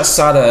 I just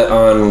saw that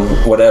on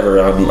whatever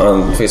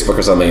on Facebook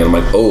or something, and I'm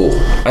like, oh,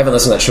 I haven't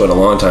listened to that show in a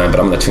long time, but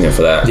I'm gonna tune in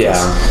for that. Yeah,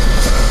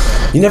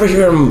 you never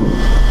hear him.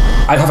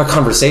 I'd have a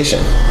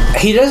conversation.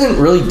 He doesn't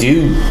really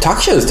do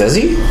talk shows, does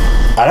he?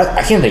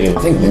 I can't think of.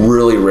 I think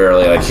really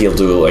rarely, like he'll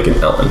do like an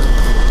Ellen.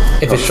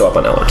 If he'll show up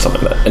on Ellen or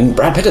something like that, and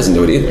Brad Pitt doesn't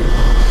do it either.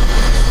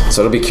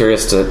 So it'll be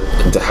curious to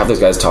have those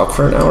guys talk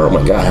for an hour. Oh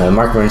my god,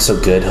 Mark Maron's so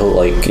good.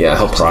 He'll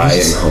he'll cry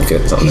and he'll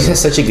get something. He has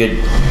such a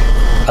good.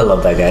 I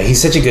love that guy. He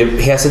has such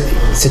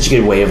a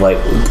good way of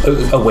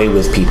a way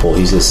with people.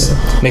 He's just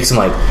makes him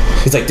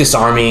he's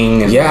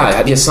disarming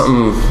and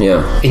something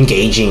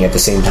engaging at the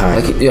same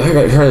time. Like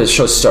I heard the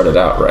show started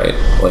out right,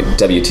 like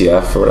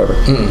WTF or whatever.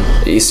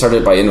 Mm-mm. He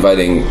started by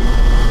inviting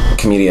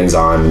comedians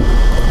on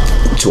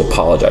to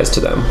apologize to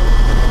them.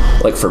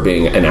 Like for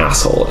being an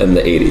asshole in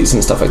the 80s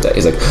and stuff like that.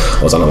 He's like,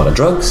 I was on a lot of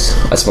drugs.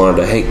 I just wanted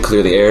to,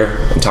 clear the air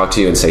and talk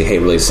to you and say, hey,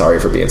 really sorry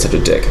for being such a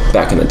dick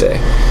back in the day.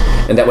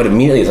 And that would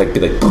immediately be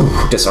boom,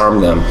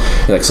 disarm them.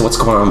 You're like, so what's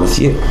going on with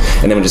you?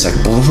 And then we're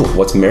just boom,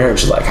 what's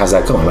marriage like? How's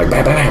that going? Like,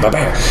 bang, bang, bang,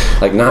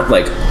 bang.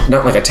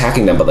 Not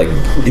attacking them, but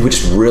he would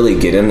just really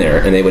get in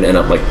there, and they would end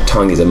up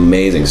telling these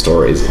amazing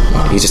stories.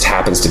 Wow. He just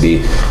happens to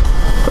be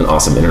an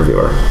awesome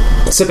interviewer.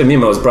 Sip and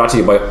Mimo is brought to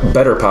you by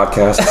Better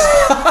Podcasts.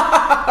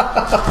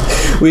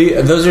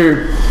 Those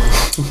are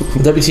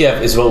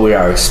WTF is what we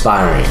are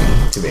aspiring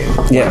to be.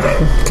 Yeah,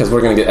 because we're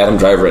gonna get Adam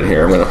Driver in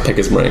here. I'm gonna pick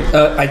his brain.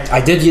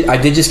 I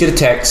did just get a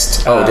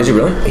text. Oh, did you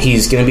really?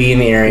 He's gonna be in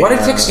the area. Why did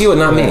he text you and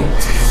not me?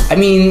 I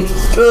mean,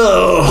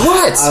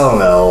 what? I don't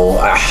know.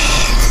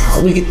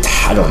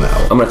 I don't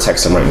know. I'm gonna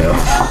text him right now.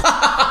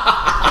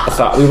 I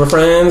thought we were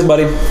friends,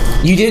 buddy.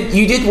 You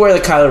did wear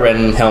the Kylo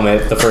Ren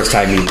helmet the first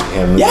time you met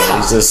him. Yeah.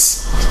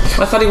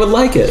 I thought he would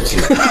like it.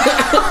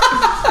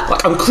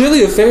 I'm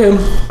clearly a fan.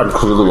 But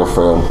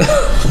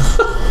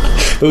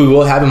we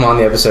will have him on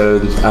the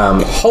episode.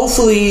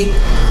 Hopefully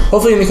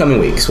in the coming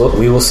weeks.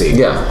 We will see.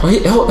 Yeah,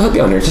 he'll be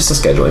on there. Just a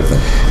scheduling thing.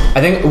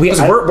 I think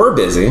we're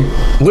busy.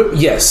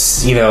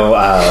 Yes,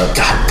 God,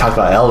 talk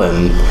about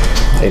Ellen.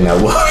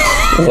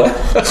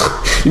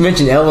 What? You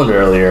mentioned Ellen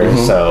earlier,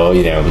 so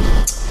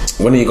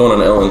When are you going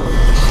on Ellen?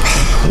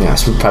 Yeah,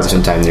 probably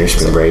sometime near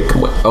spring break.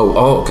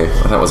 Oh, okay.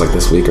 I thought it was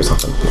this week or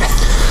something.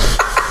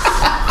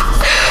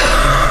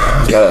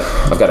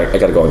 I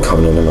gotta go on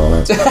Covenant and all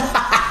that.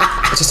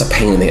 It's just a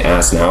pain in the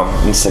ass now.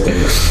 I'm sick of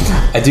it.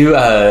 I do.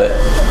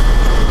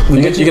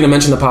 You're gonna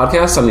mention the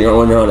podcast when you're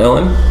on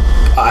Ellen?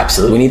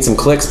 Absolutely. We need some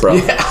clicks, bro.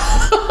 Yeah.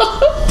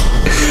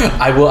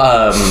 I will.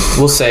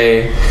 We'll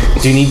say.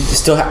 Do you need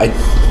still?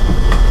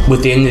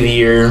 With the end of the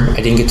year, I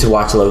didn't get to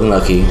watch Logan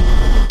Lucky.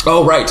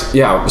 Oh right,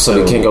 yeah.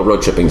 So we can't go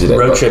road tripping today.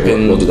 Road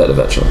tripping. We'll do that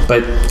eventually.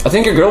 But I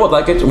think your girl would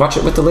like it. Watch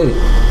it with the lady.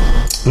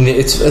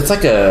 It's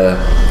like a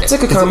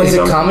comedy. Is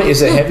it a comedy?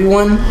 Is it a heavy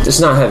one? It's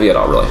not heavy at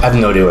all, really. I have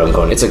no idea what I'm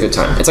going to. It's a good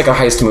time. It's like a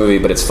heist movie,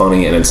 but it's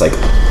funny and it's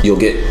you'll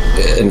get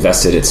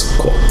invested. It's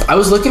cool. I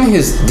was looking at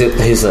his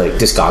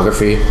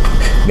discography.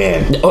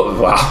 Man, oh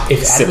wow!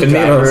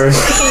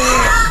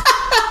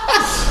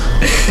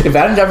 If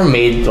Adam Driver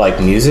made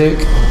music,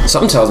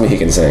 something tells me he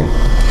can sing.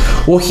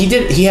 Well, he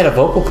did. He had a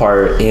vocal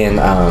part in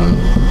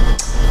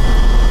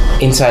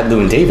Inside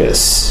Llewyn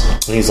Davis.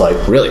 And he's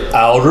like, really?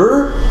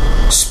 Outer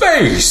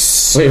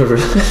space. Wait,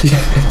 really?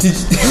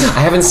 I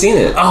haven't seen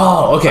it.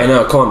 Oh, okay. I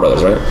know, Coen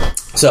Brothers, right?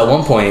 So at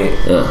one point,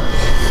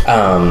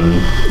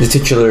 the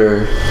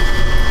titular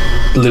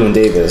Llewyn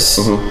Davis,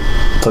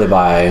 played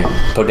by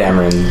Poe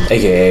Dameron,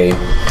 a.k.a.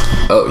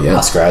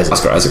 Oscar Isaac.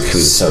 Oscar Isaac,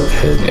 who's so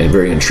good. And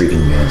very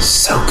intriguing man.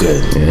 So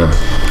good. Yeah.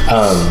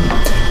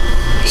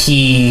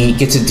 He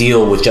gets a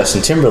deal with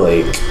Justin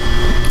Timberlake,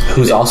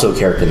 who's also a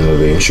character in the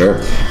movie. Sure.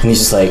 And he's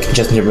just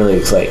Justin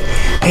Timberlake's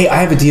hey, I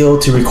have a deal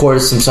to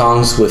record some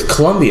songs with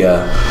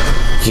Columbia.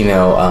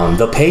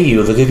 They'll pay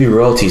you, they'll give you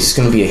royalties. It's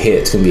going to be a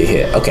hit.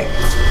 Okay.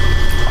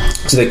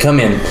 So they come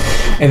in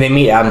and they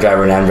meet Adam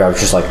Driver, and Adam Driver's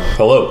just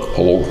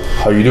hello,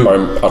 how you doing?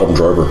 I'm Adam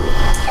Driver.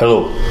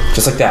 Hello.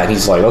 Just like that. And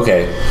he's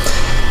okay.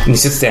 And he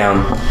sits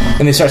down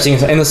and they start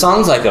singing, and the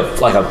song's like a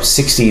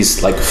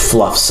 60s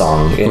fluff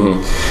song.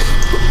 And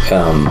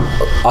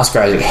Oscar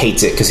Isaac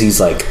hates it because he's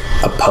a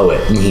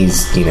poet and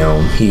he's he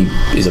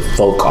is a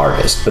folk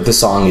artist, but this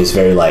song is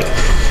very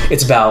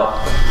it's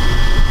about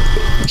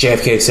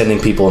JFK sending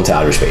people into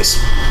outer space.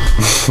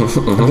 I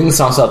think the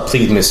song's about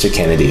Please Mr.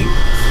 Kennedy.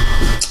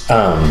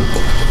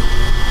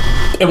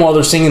 And while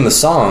they're singing the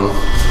song,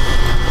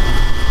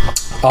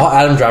 all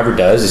Adam Driver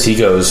does is he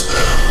goes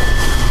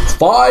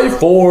 5,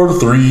 4,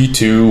 3,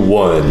 2,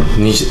 1.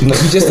 And he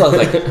just does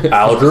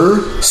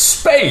outer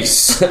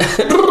space.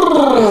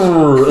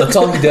 That's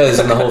all he does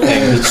in the whole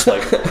thing. He's just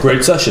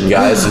great session,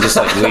 guys, and just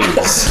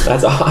leaves.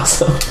 That's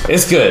awesome.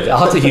 It's good.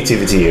 I'll have to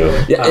YouTube it to you.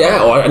 Yeah.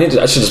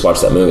 I should just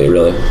watch that movie.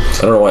 Really,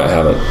 I don't know why I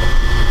haven't.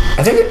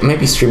 I think it might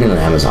be streaming on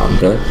Amazon.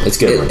 Really, it's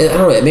good. I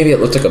don't know. Maybe it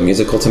looked like a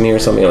musical to me or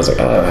something. I was I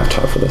don't have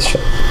time for this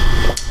shit.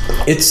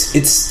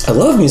 It's. I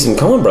love me some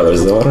Coen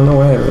Brothers though. I don't know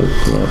why.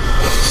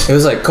 It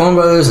was like Coen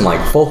Brothers and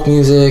like folk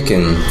music,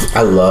 and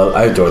I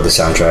adore the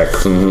soundtrack.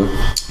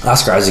 Mm-hmm.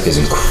 Oscar Isaac is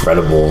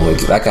incredible. Like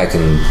that guy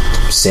can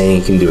sing,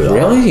 he can do it all.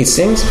 Really? He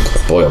sings?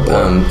 Boy, oh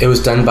boy. It was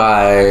done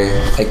by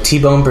like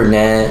T-Bone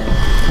Burnett,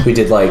 who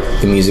did like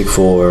the music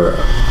for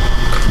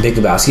Big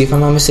Lebowski, if I'm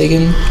not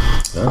mistaken.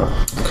 Oh,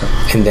 okay.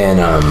 And then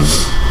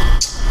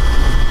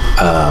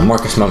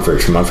Marcus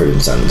Mumford from Mumford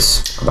and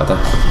Sons. How about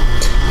that?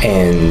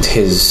 And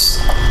his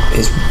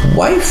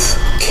wife,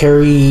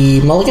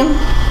 Carey Mulligan.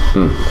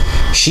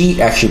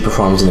 She actually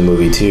performs in the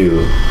movie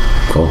too.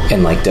 Cool.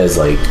 And like does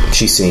like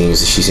she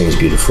sings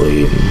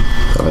beautifully. And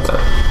how about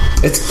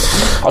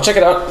that? I'll check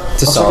it out.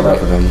 It's a solid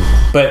recommend.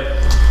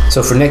 But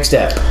so for next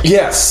step,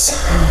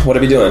 yes. What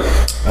are we doing?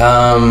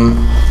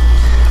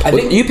 I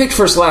think you picked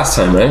first last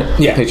time, right?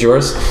 Yeah. You picked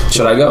yours.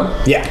 Should I go?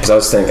 Yeah. Because I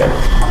was thinking,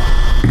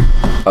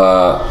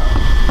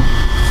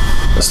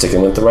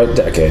 sticking with the right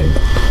decade.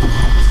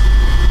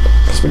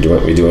 Because we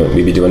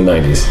be doing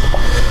 90s.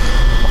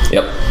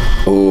 Yep.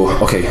 Ooh,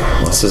 okay.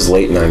 Well, this is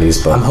late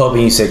 90s, but I'm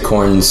hoping you said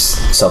Korn's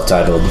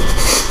self-titled.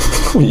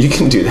 You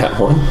can do that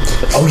one.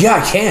 Oh yeah,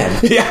 I can.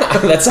 Yeah,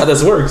 that's how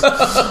this works.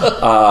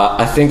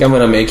 I think I'm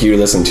gonna make you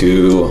listen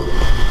to.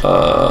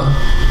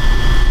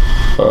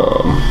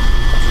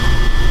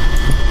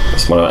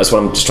 That's what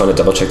I'm just trying to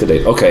double check the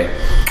date. Okay,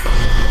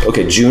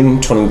 June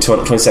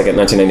 22nd,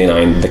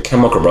 1999, the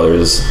Chemical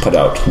Brothers put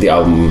out the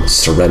album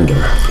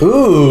Surrender.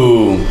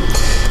 Ooh.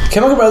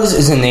 Chemical Brothers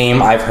is a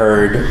name I've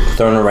heard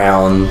thrown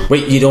around.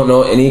 Wait, you don't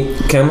know any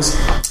Chems?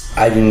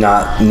 I do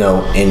not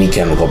know any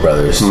Chemical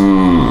Brothers.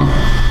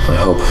 I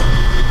hope.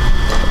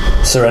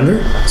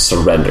 Surrender,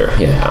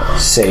 yeah.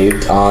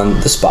 Saved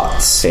on the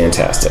spots.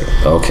 Fantastic.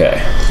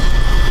 Okay.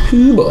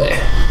 Ooh boy.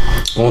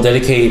 We'll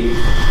dedicate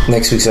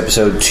next week's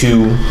episode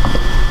to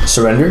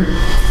Surrender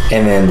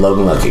and then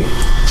Logan Lucky.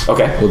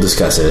 Okay. We'll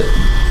discuss it.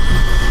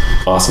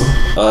 Awesome.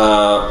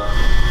 Well,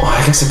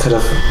 I guess I could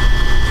have...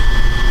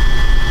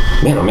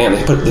 Man, oh man,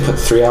 they put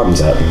 3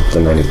 albums out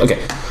in the 90s. Okay.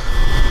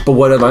 But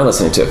what am I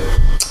listening to?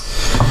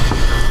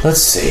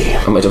 Let's see.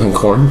 Am I doing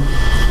Korn?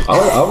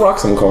 I'll rock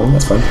some Korn.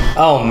 That's fine.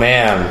 Oh,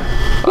 man.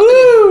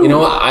 Woo! You know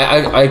what?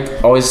 I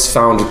always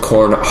found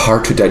Korn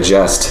hard to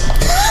digest.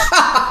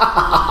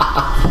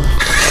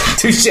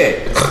 Touche.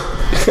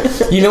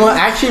 You know what? I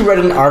actually read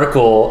an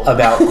article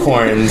about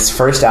Korn's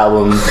first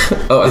album.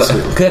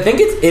 Because I think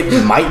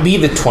it might be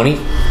the 20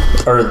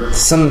 or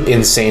some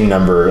insane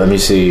number. Let me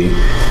see.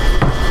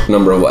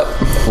 Number of what?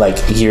 Like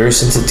years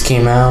since it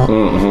came out.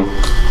 Mm-hmm.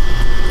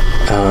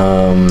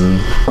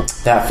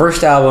 That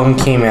first album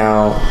came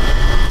out.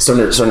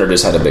 Surrender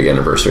just had a big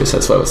anniversary, so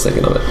that's why I was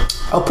thinking of it.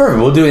 Oh,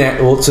 perfect. We'll do that.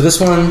 So this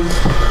one,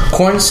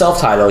 Korn's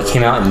self-titled,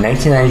 came out in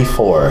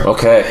 1994.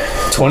 Okay.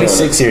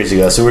 26 years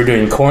ago. So we're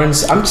doing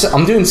Korn's.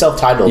 I'm doing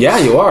self-titled. Yeah,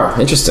 you are.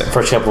 Interesting.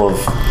 First couple of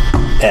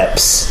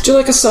eps. Do you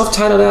like a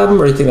self-titled album,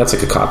 or do you think that's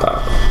like a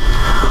cop-out?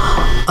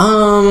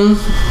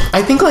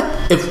 I think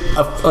if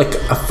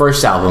a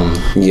first album,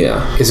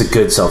 is a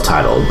good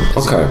self-titled.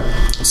 Okay,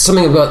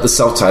 something about the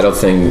self-titled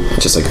thing,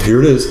 just like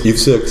here it is, Eve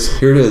 6,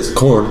 here it is,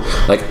 Korn.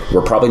 Like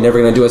we're probably never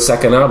gonna do a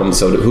second album,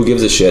 so who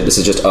gives a shit? This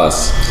is just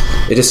us.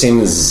 It just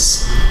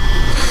seems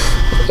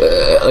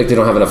like they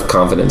don't have enough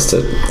confidence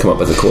to come up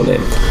with a cool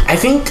name. I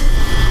think,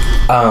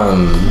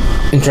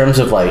 in terms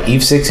of like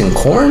Eve 6 and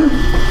Korn,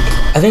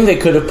 I think they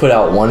could have put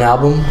out one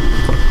album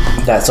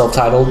that's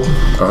self-titled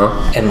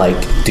and like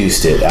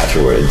deuced it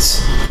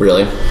afterwards.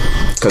 Really?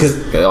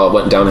 Because it all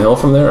went downhill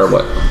from there, or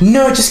what?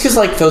 No, just because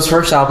like those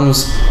first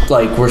albums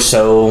like were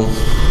so,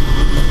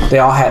 they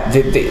all had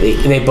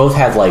they both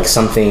had like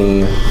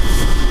something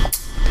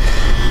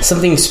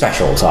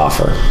special to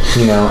offer,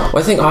 you know.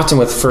 Well, I think often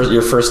with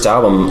your first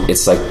album,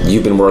 it's like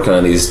you've been working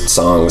on these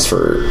songs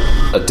for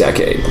a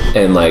decade,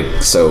 and like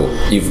so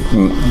you've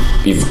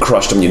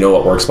crushed them. You know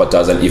what works, what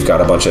doesn't. You've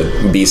got a bunch of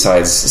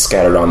B-sides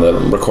scattered on the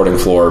recording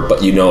floor,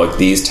 but you know like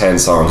these 10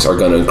 songs are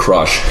going to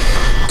crush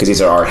because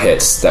these are our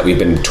hits that we've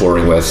been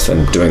touring with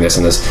and doing this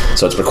and this.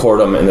 So let's record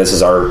them, and this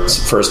is our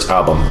first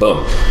album.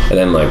 Boom. And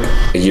then like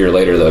a year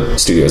later, the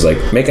studio is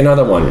like, make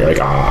another one. And you're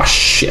like, ah,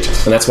 shit.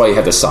 And that's why you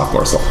have this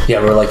sophomore song.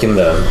 Yeah, we're like in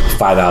the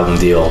 5-album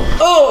deal.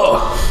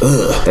 Oh,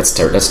 ugh, that's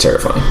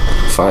terrifying.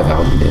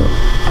 5-album deal.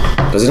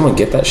 Does anyone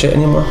get that shit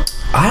anymore?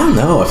 I don't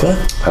know. I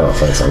don't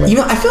think so. Man. You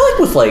know, I feel like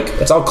with like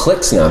it's all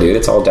clicks now, dude.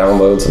 It's all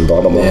downloads and blah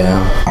blah blah.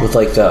 Yeah, with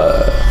like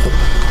the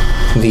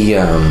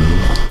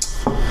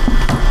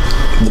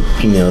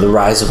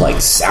rise of like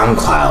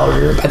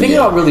SoundCloud, or I think it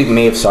all really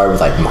may have started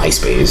with like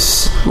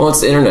MySpace. Well,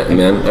 it's the internet,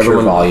 man.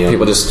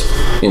 People just,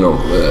 in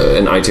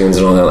iTunes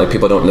and all that, like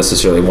people don't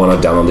necessarily want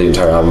to download the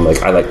entire album.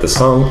 Like, I like the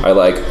song, I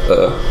like,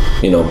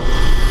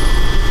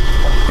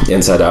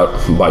 Inside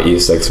Out by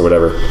Eve 6 or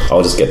whatever.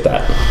 I'll just get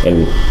that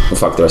and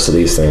fuck the rest of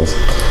these things.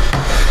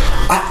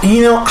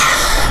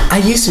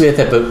 I used to be at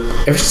that, but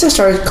ever since I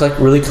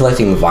started really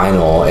collecting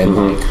vinyl and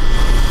like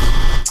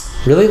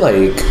really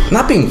like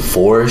not being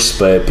forced,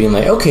 but being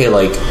like, okay,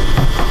 like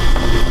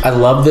I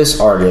love this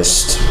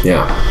artist.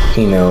 Yeah.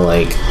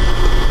 Like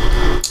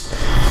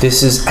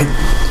this is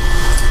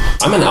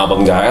I'm an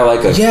album guy. I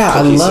like a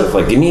cohesive,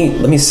 like, let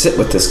me sit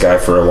with this guy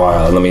for a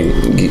while and let me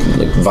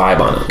vibe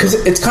on it. Because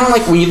it's kind of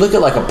like when you look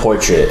at like a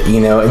portrait,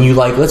 you know, and you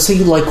like, let's say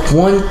you like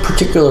one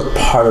particular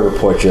part of a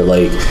portrait,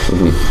 like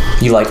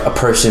you like a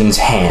person's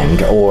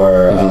hand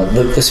or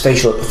this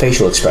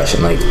facial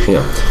expression. Like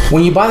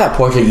when you buy that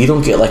portrait, you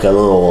don't get like a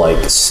little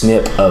like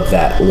snip of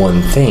that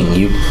one thing.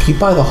 You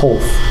buy the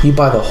whole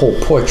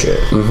portrait,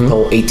 the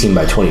whole 18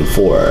 by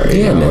 24.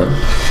 Yeah, man.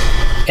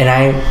 And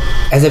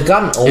as I've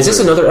gotten older... Is this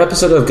another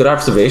episode of Good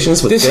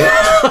Observations? With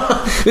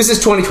this is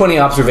 2020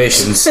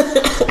 Observations.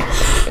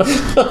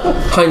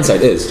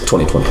 Hindsight is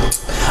 2020.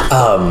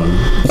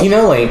 You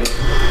know, like,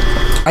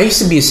 I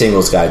used to be a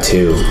singles guy,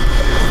 too.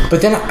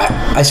 But then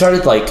I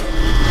started, like...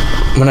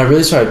 When I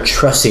really started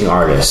trusting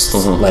artists,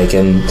 like,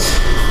 and,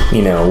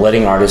 you know,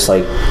 letting artists,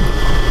 like,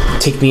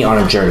 take me on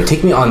a journey.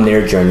 Take me on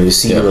their journey to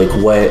see, like,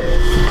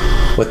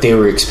 what they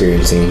were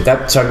experiencing.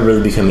 That started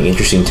really becoming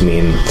interesting to me,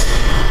 and...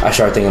 I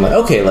started thinking like,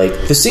 okay,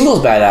 like the single's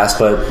badass,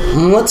 but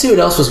let's see what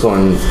else was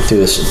going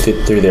through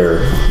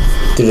their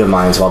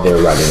minds while they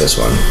were writing this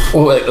one.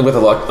 Well, with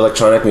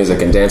electronic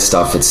music and dance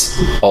stuff, it's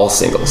all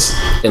singles.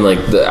 And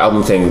like the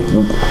album thing,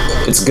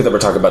 it's good that we're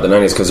talking about the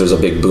 90s because there's a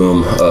big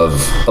boom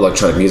of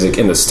electronic music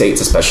in the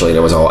States, especially, and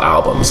it was all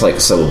albums.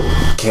 Like, so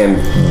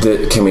can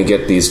we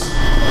get these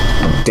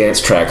dance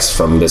tracks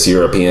from this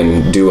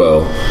European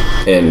duo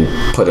and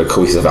put a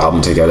cohesive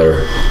album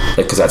together?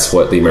 Because that's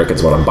what the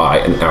Americans want to buy,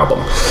 an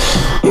album.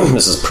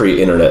 This is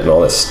pre-internet and all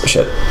this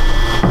shit.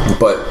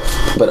 But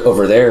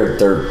over there,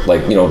 they're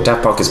like, you know,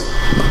 Daft Punk is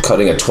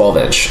cutting a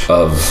 12-inch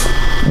of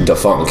Da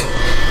Funk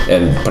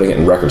and putting it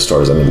in record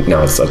stores. I mean,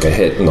 now it's like a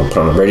hit and they'll put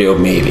it on the radio,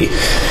 maybe.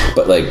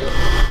 But like,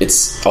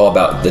 it's all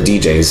about the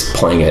DJs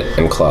playing it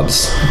in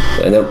clubs.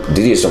 And the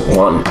DJs don't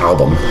want an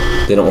album.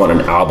 They don't want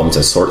an album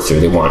to sort through.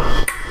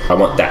 I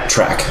want that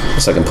track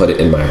so I can put it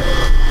in my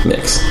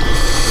mix.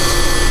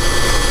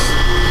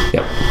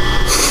 Yeah.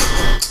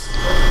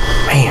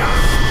 Man,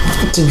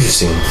 it's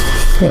interesting.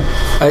 Yeah.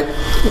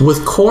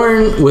 With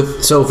Korn,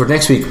 so for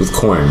next week with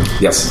Korn.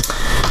 Yes.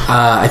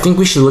 I think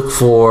we should look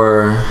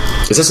for...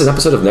 Is this an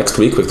episode of Next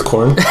Week with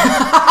Korn?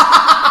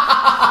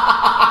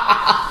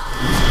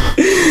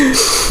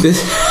 This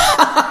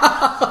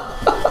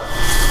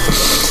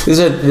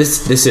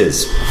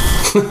is.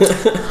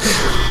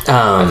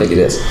 I think it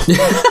is.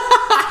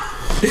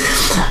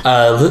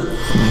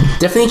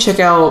 Definitely check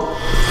out.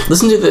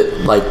 Listen to the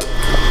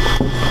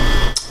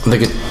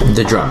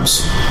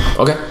drums.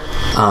 Okay.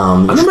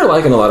 I remember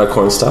liking a lot of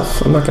Korn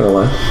stuff. I'm not gonna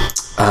lie.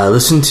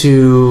 Listen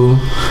to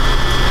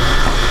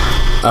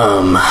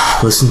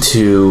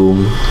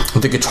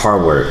the guitar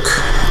work.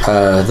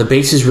 The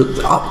bass is really,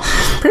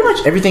 pretty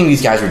much everything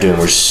these guys were doing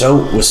was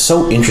so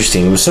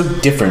interesting. It was so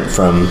different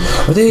from.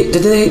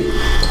 Did they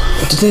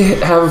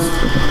have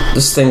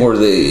this thing where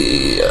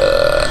they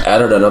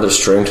added another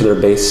string to their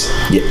bass?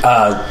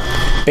 Yeah,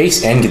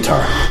 bass and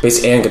guitar. Bass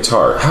and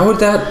guitar. How would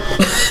that?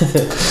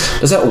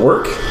 Does that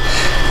work?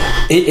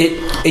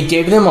 It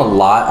gave them a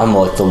lot on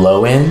the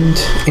low end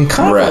and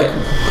kind of like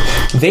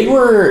they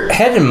were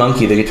Head and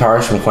Monkey, the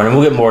guitarists from Korn, and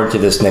we'll get more into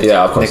this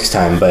next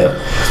time, but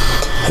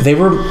they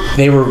were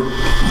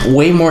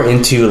way more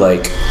into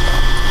like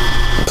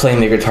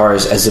playing their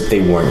guitars as if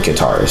they weren't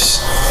guitars.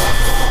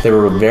 They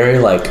were very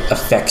like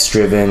effects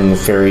driven,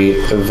 very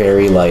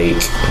like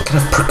kind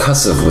of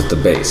percussive with the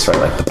bass, right?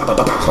 Like a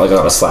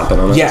lot of slapping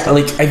on it. Yeah,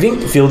 like I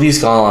think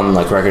Fieldy's gone on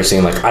like record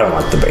saying like I don't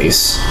like the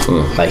bass.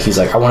 Like he's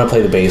like I want to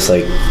play the bass.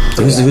 Like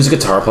who's a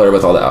guitar player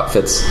with all the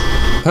outfits?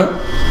 Huh?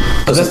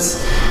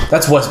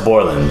 That's Wes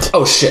Borland.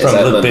 Oh shit! From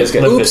Limp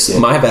Bizkit. Oops,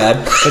 my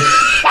bad.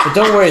 But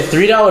don't worry,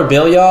 $3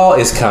 bill, y'all,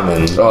 is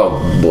coming. Oh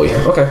boy.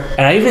 Okay.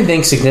 And I even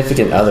think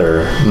Significant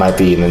Other might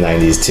be in the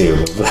 90s too.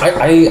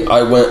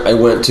 I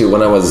went to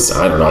when I was,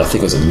 I don't know, I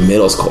think it was in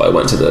middle school. I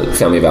went to the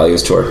Family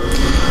Values tour.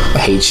 I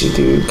hate you,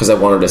 dude, because I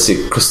wanted to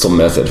see Crystal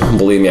Method.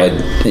 Believe me,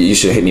 you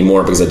should hate me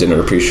more because I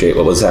didn't appreciate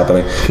what was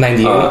happening.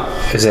 98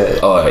 is it?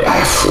 Oh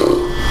yeah.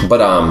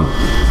 But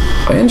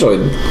I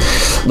enjoyed.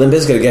 Limp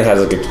Bizkit again has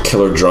like a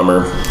killer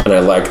drummer, and I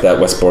like that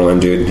Wes Borland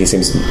dude. He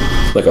seems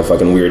like a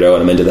fucking weirdo,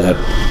 and I'm into that.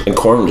 And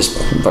Korn just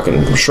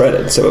fucking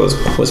shredded, so it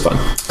was fun.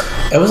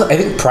 It was. I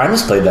think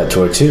Primus played that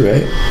tour too,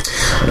 right?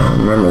 I don't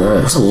remember that.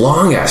 It was a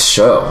long ass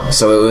show,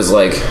 so it was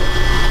like,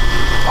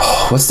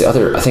 what's the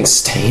other? I think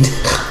Stained.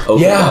 Up.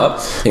 I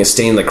think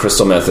Stained, like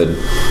Crystal Method,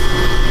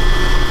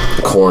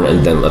 Korn,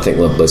 and then I think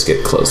Limp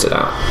Bizkit closed it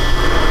out.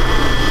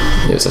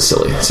 It was a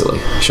silly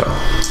show.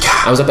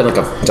 I was up in like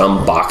a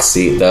dumb box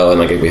seat though, and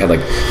like we had like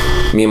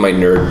me and my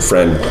nerd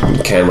friend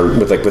Cameron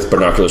with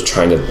binoculars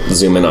trying to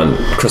zoom in on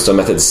Crystal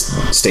Method's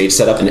stage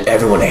setup, and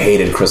everyone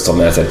hated Crystal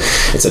Method.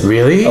 It's a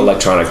really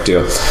electronic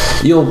duo.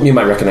 You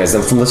might recognize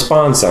them from the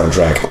Spawn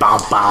soundtrack.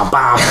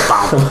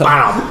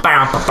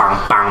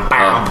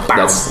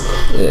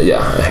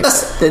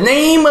 That's the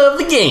name of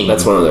the game.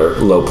 That's one of their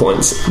low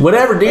points.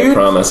 Whatever, dude. I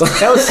promise.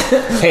 That was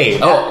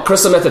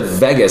Crystal Method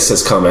Vegas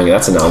is coming.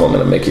 That's an album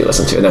that'll make you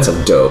listen to, and that's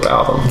a dope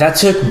album. That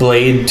took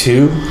Blade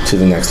 2 to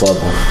the next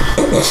level.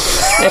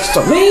 Next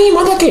to me,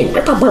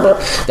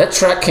 motherfucking. That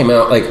track came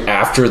out like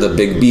after the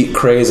big beat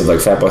craze of like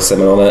Fatboy Slim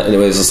and all that, and it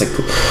was just like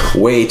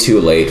way too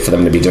late for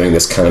them to be doing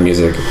this kind of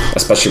music,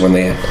 especially when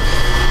they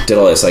did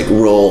all this like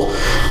real,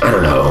 I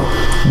don't know,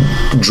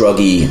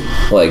 druggy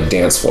like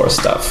dance floor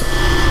stuff.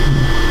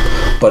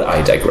 But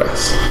I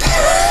digress.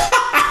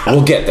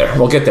 We'll get there.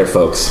 We'll get there,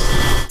 folks.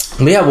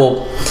 Yeah,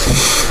 well,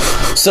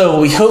 so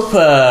we hope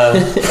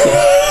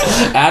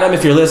Adam,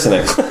 if you're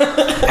listening,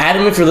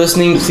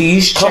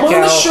 please check come on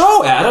out the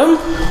show, Adam.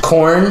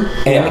 Korn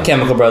and the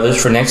Chemical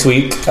Brothers for next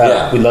week.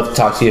 We'd love to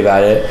talk to you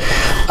about it.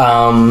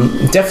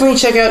 Definitely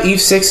check out Eve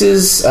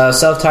 6's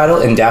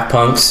self-titled and Daft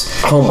Punk's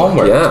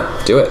Homework.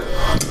 Yeah, do it.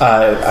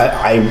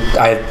 I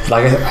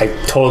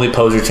totally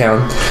Poser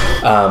Town.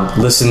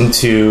 Listened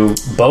to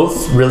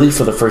both really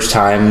for the first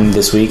time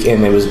this week,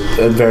 and it was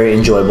a very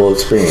enjoyable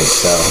experience.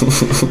 So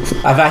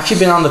I've actually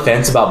been on the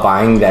fence about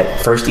buying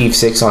that first Eve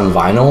 6 on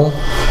vinyl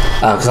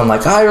because I'm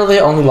like, I really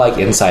only like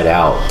Inside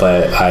Out,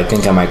 but I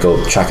think I might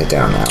go track it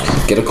down now.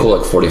 Get a cool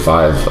like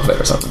 45 of it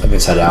or something. Of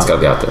Inside Out. It's got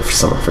to be out there for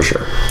summer for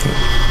sure.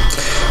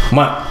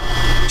 What?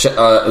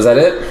 Is that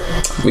it?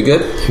 We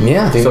good?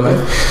 Yeah, I think so.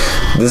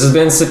 This has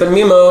been Sippin'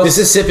 Mimos. This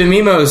is Sippin'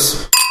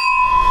 Mimos.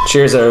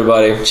 Cheers,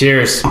 everybody.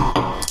 Cheers.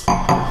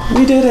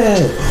 We did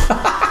it.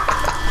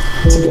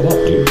 It's a good app,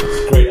 dude.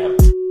 Great app.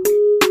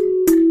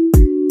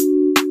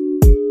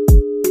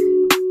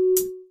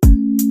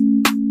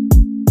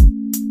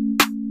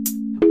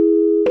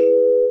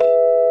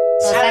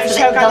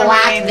 The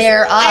lack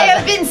thereof. I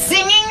have been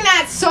singing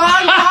that song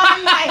all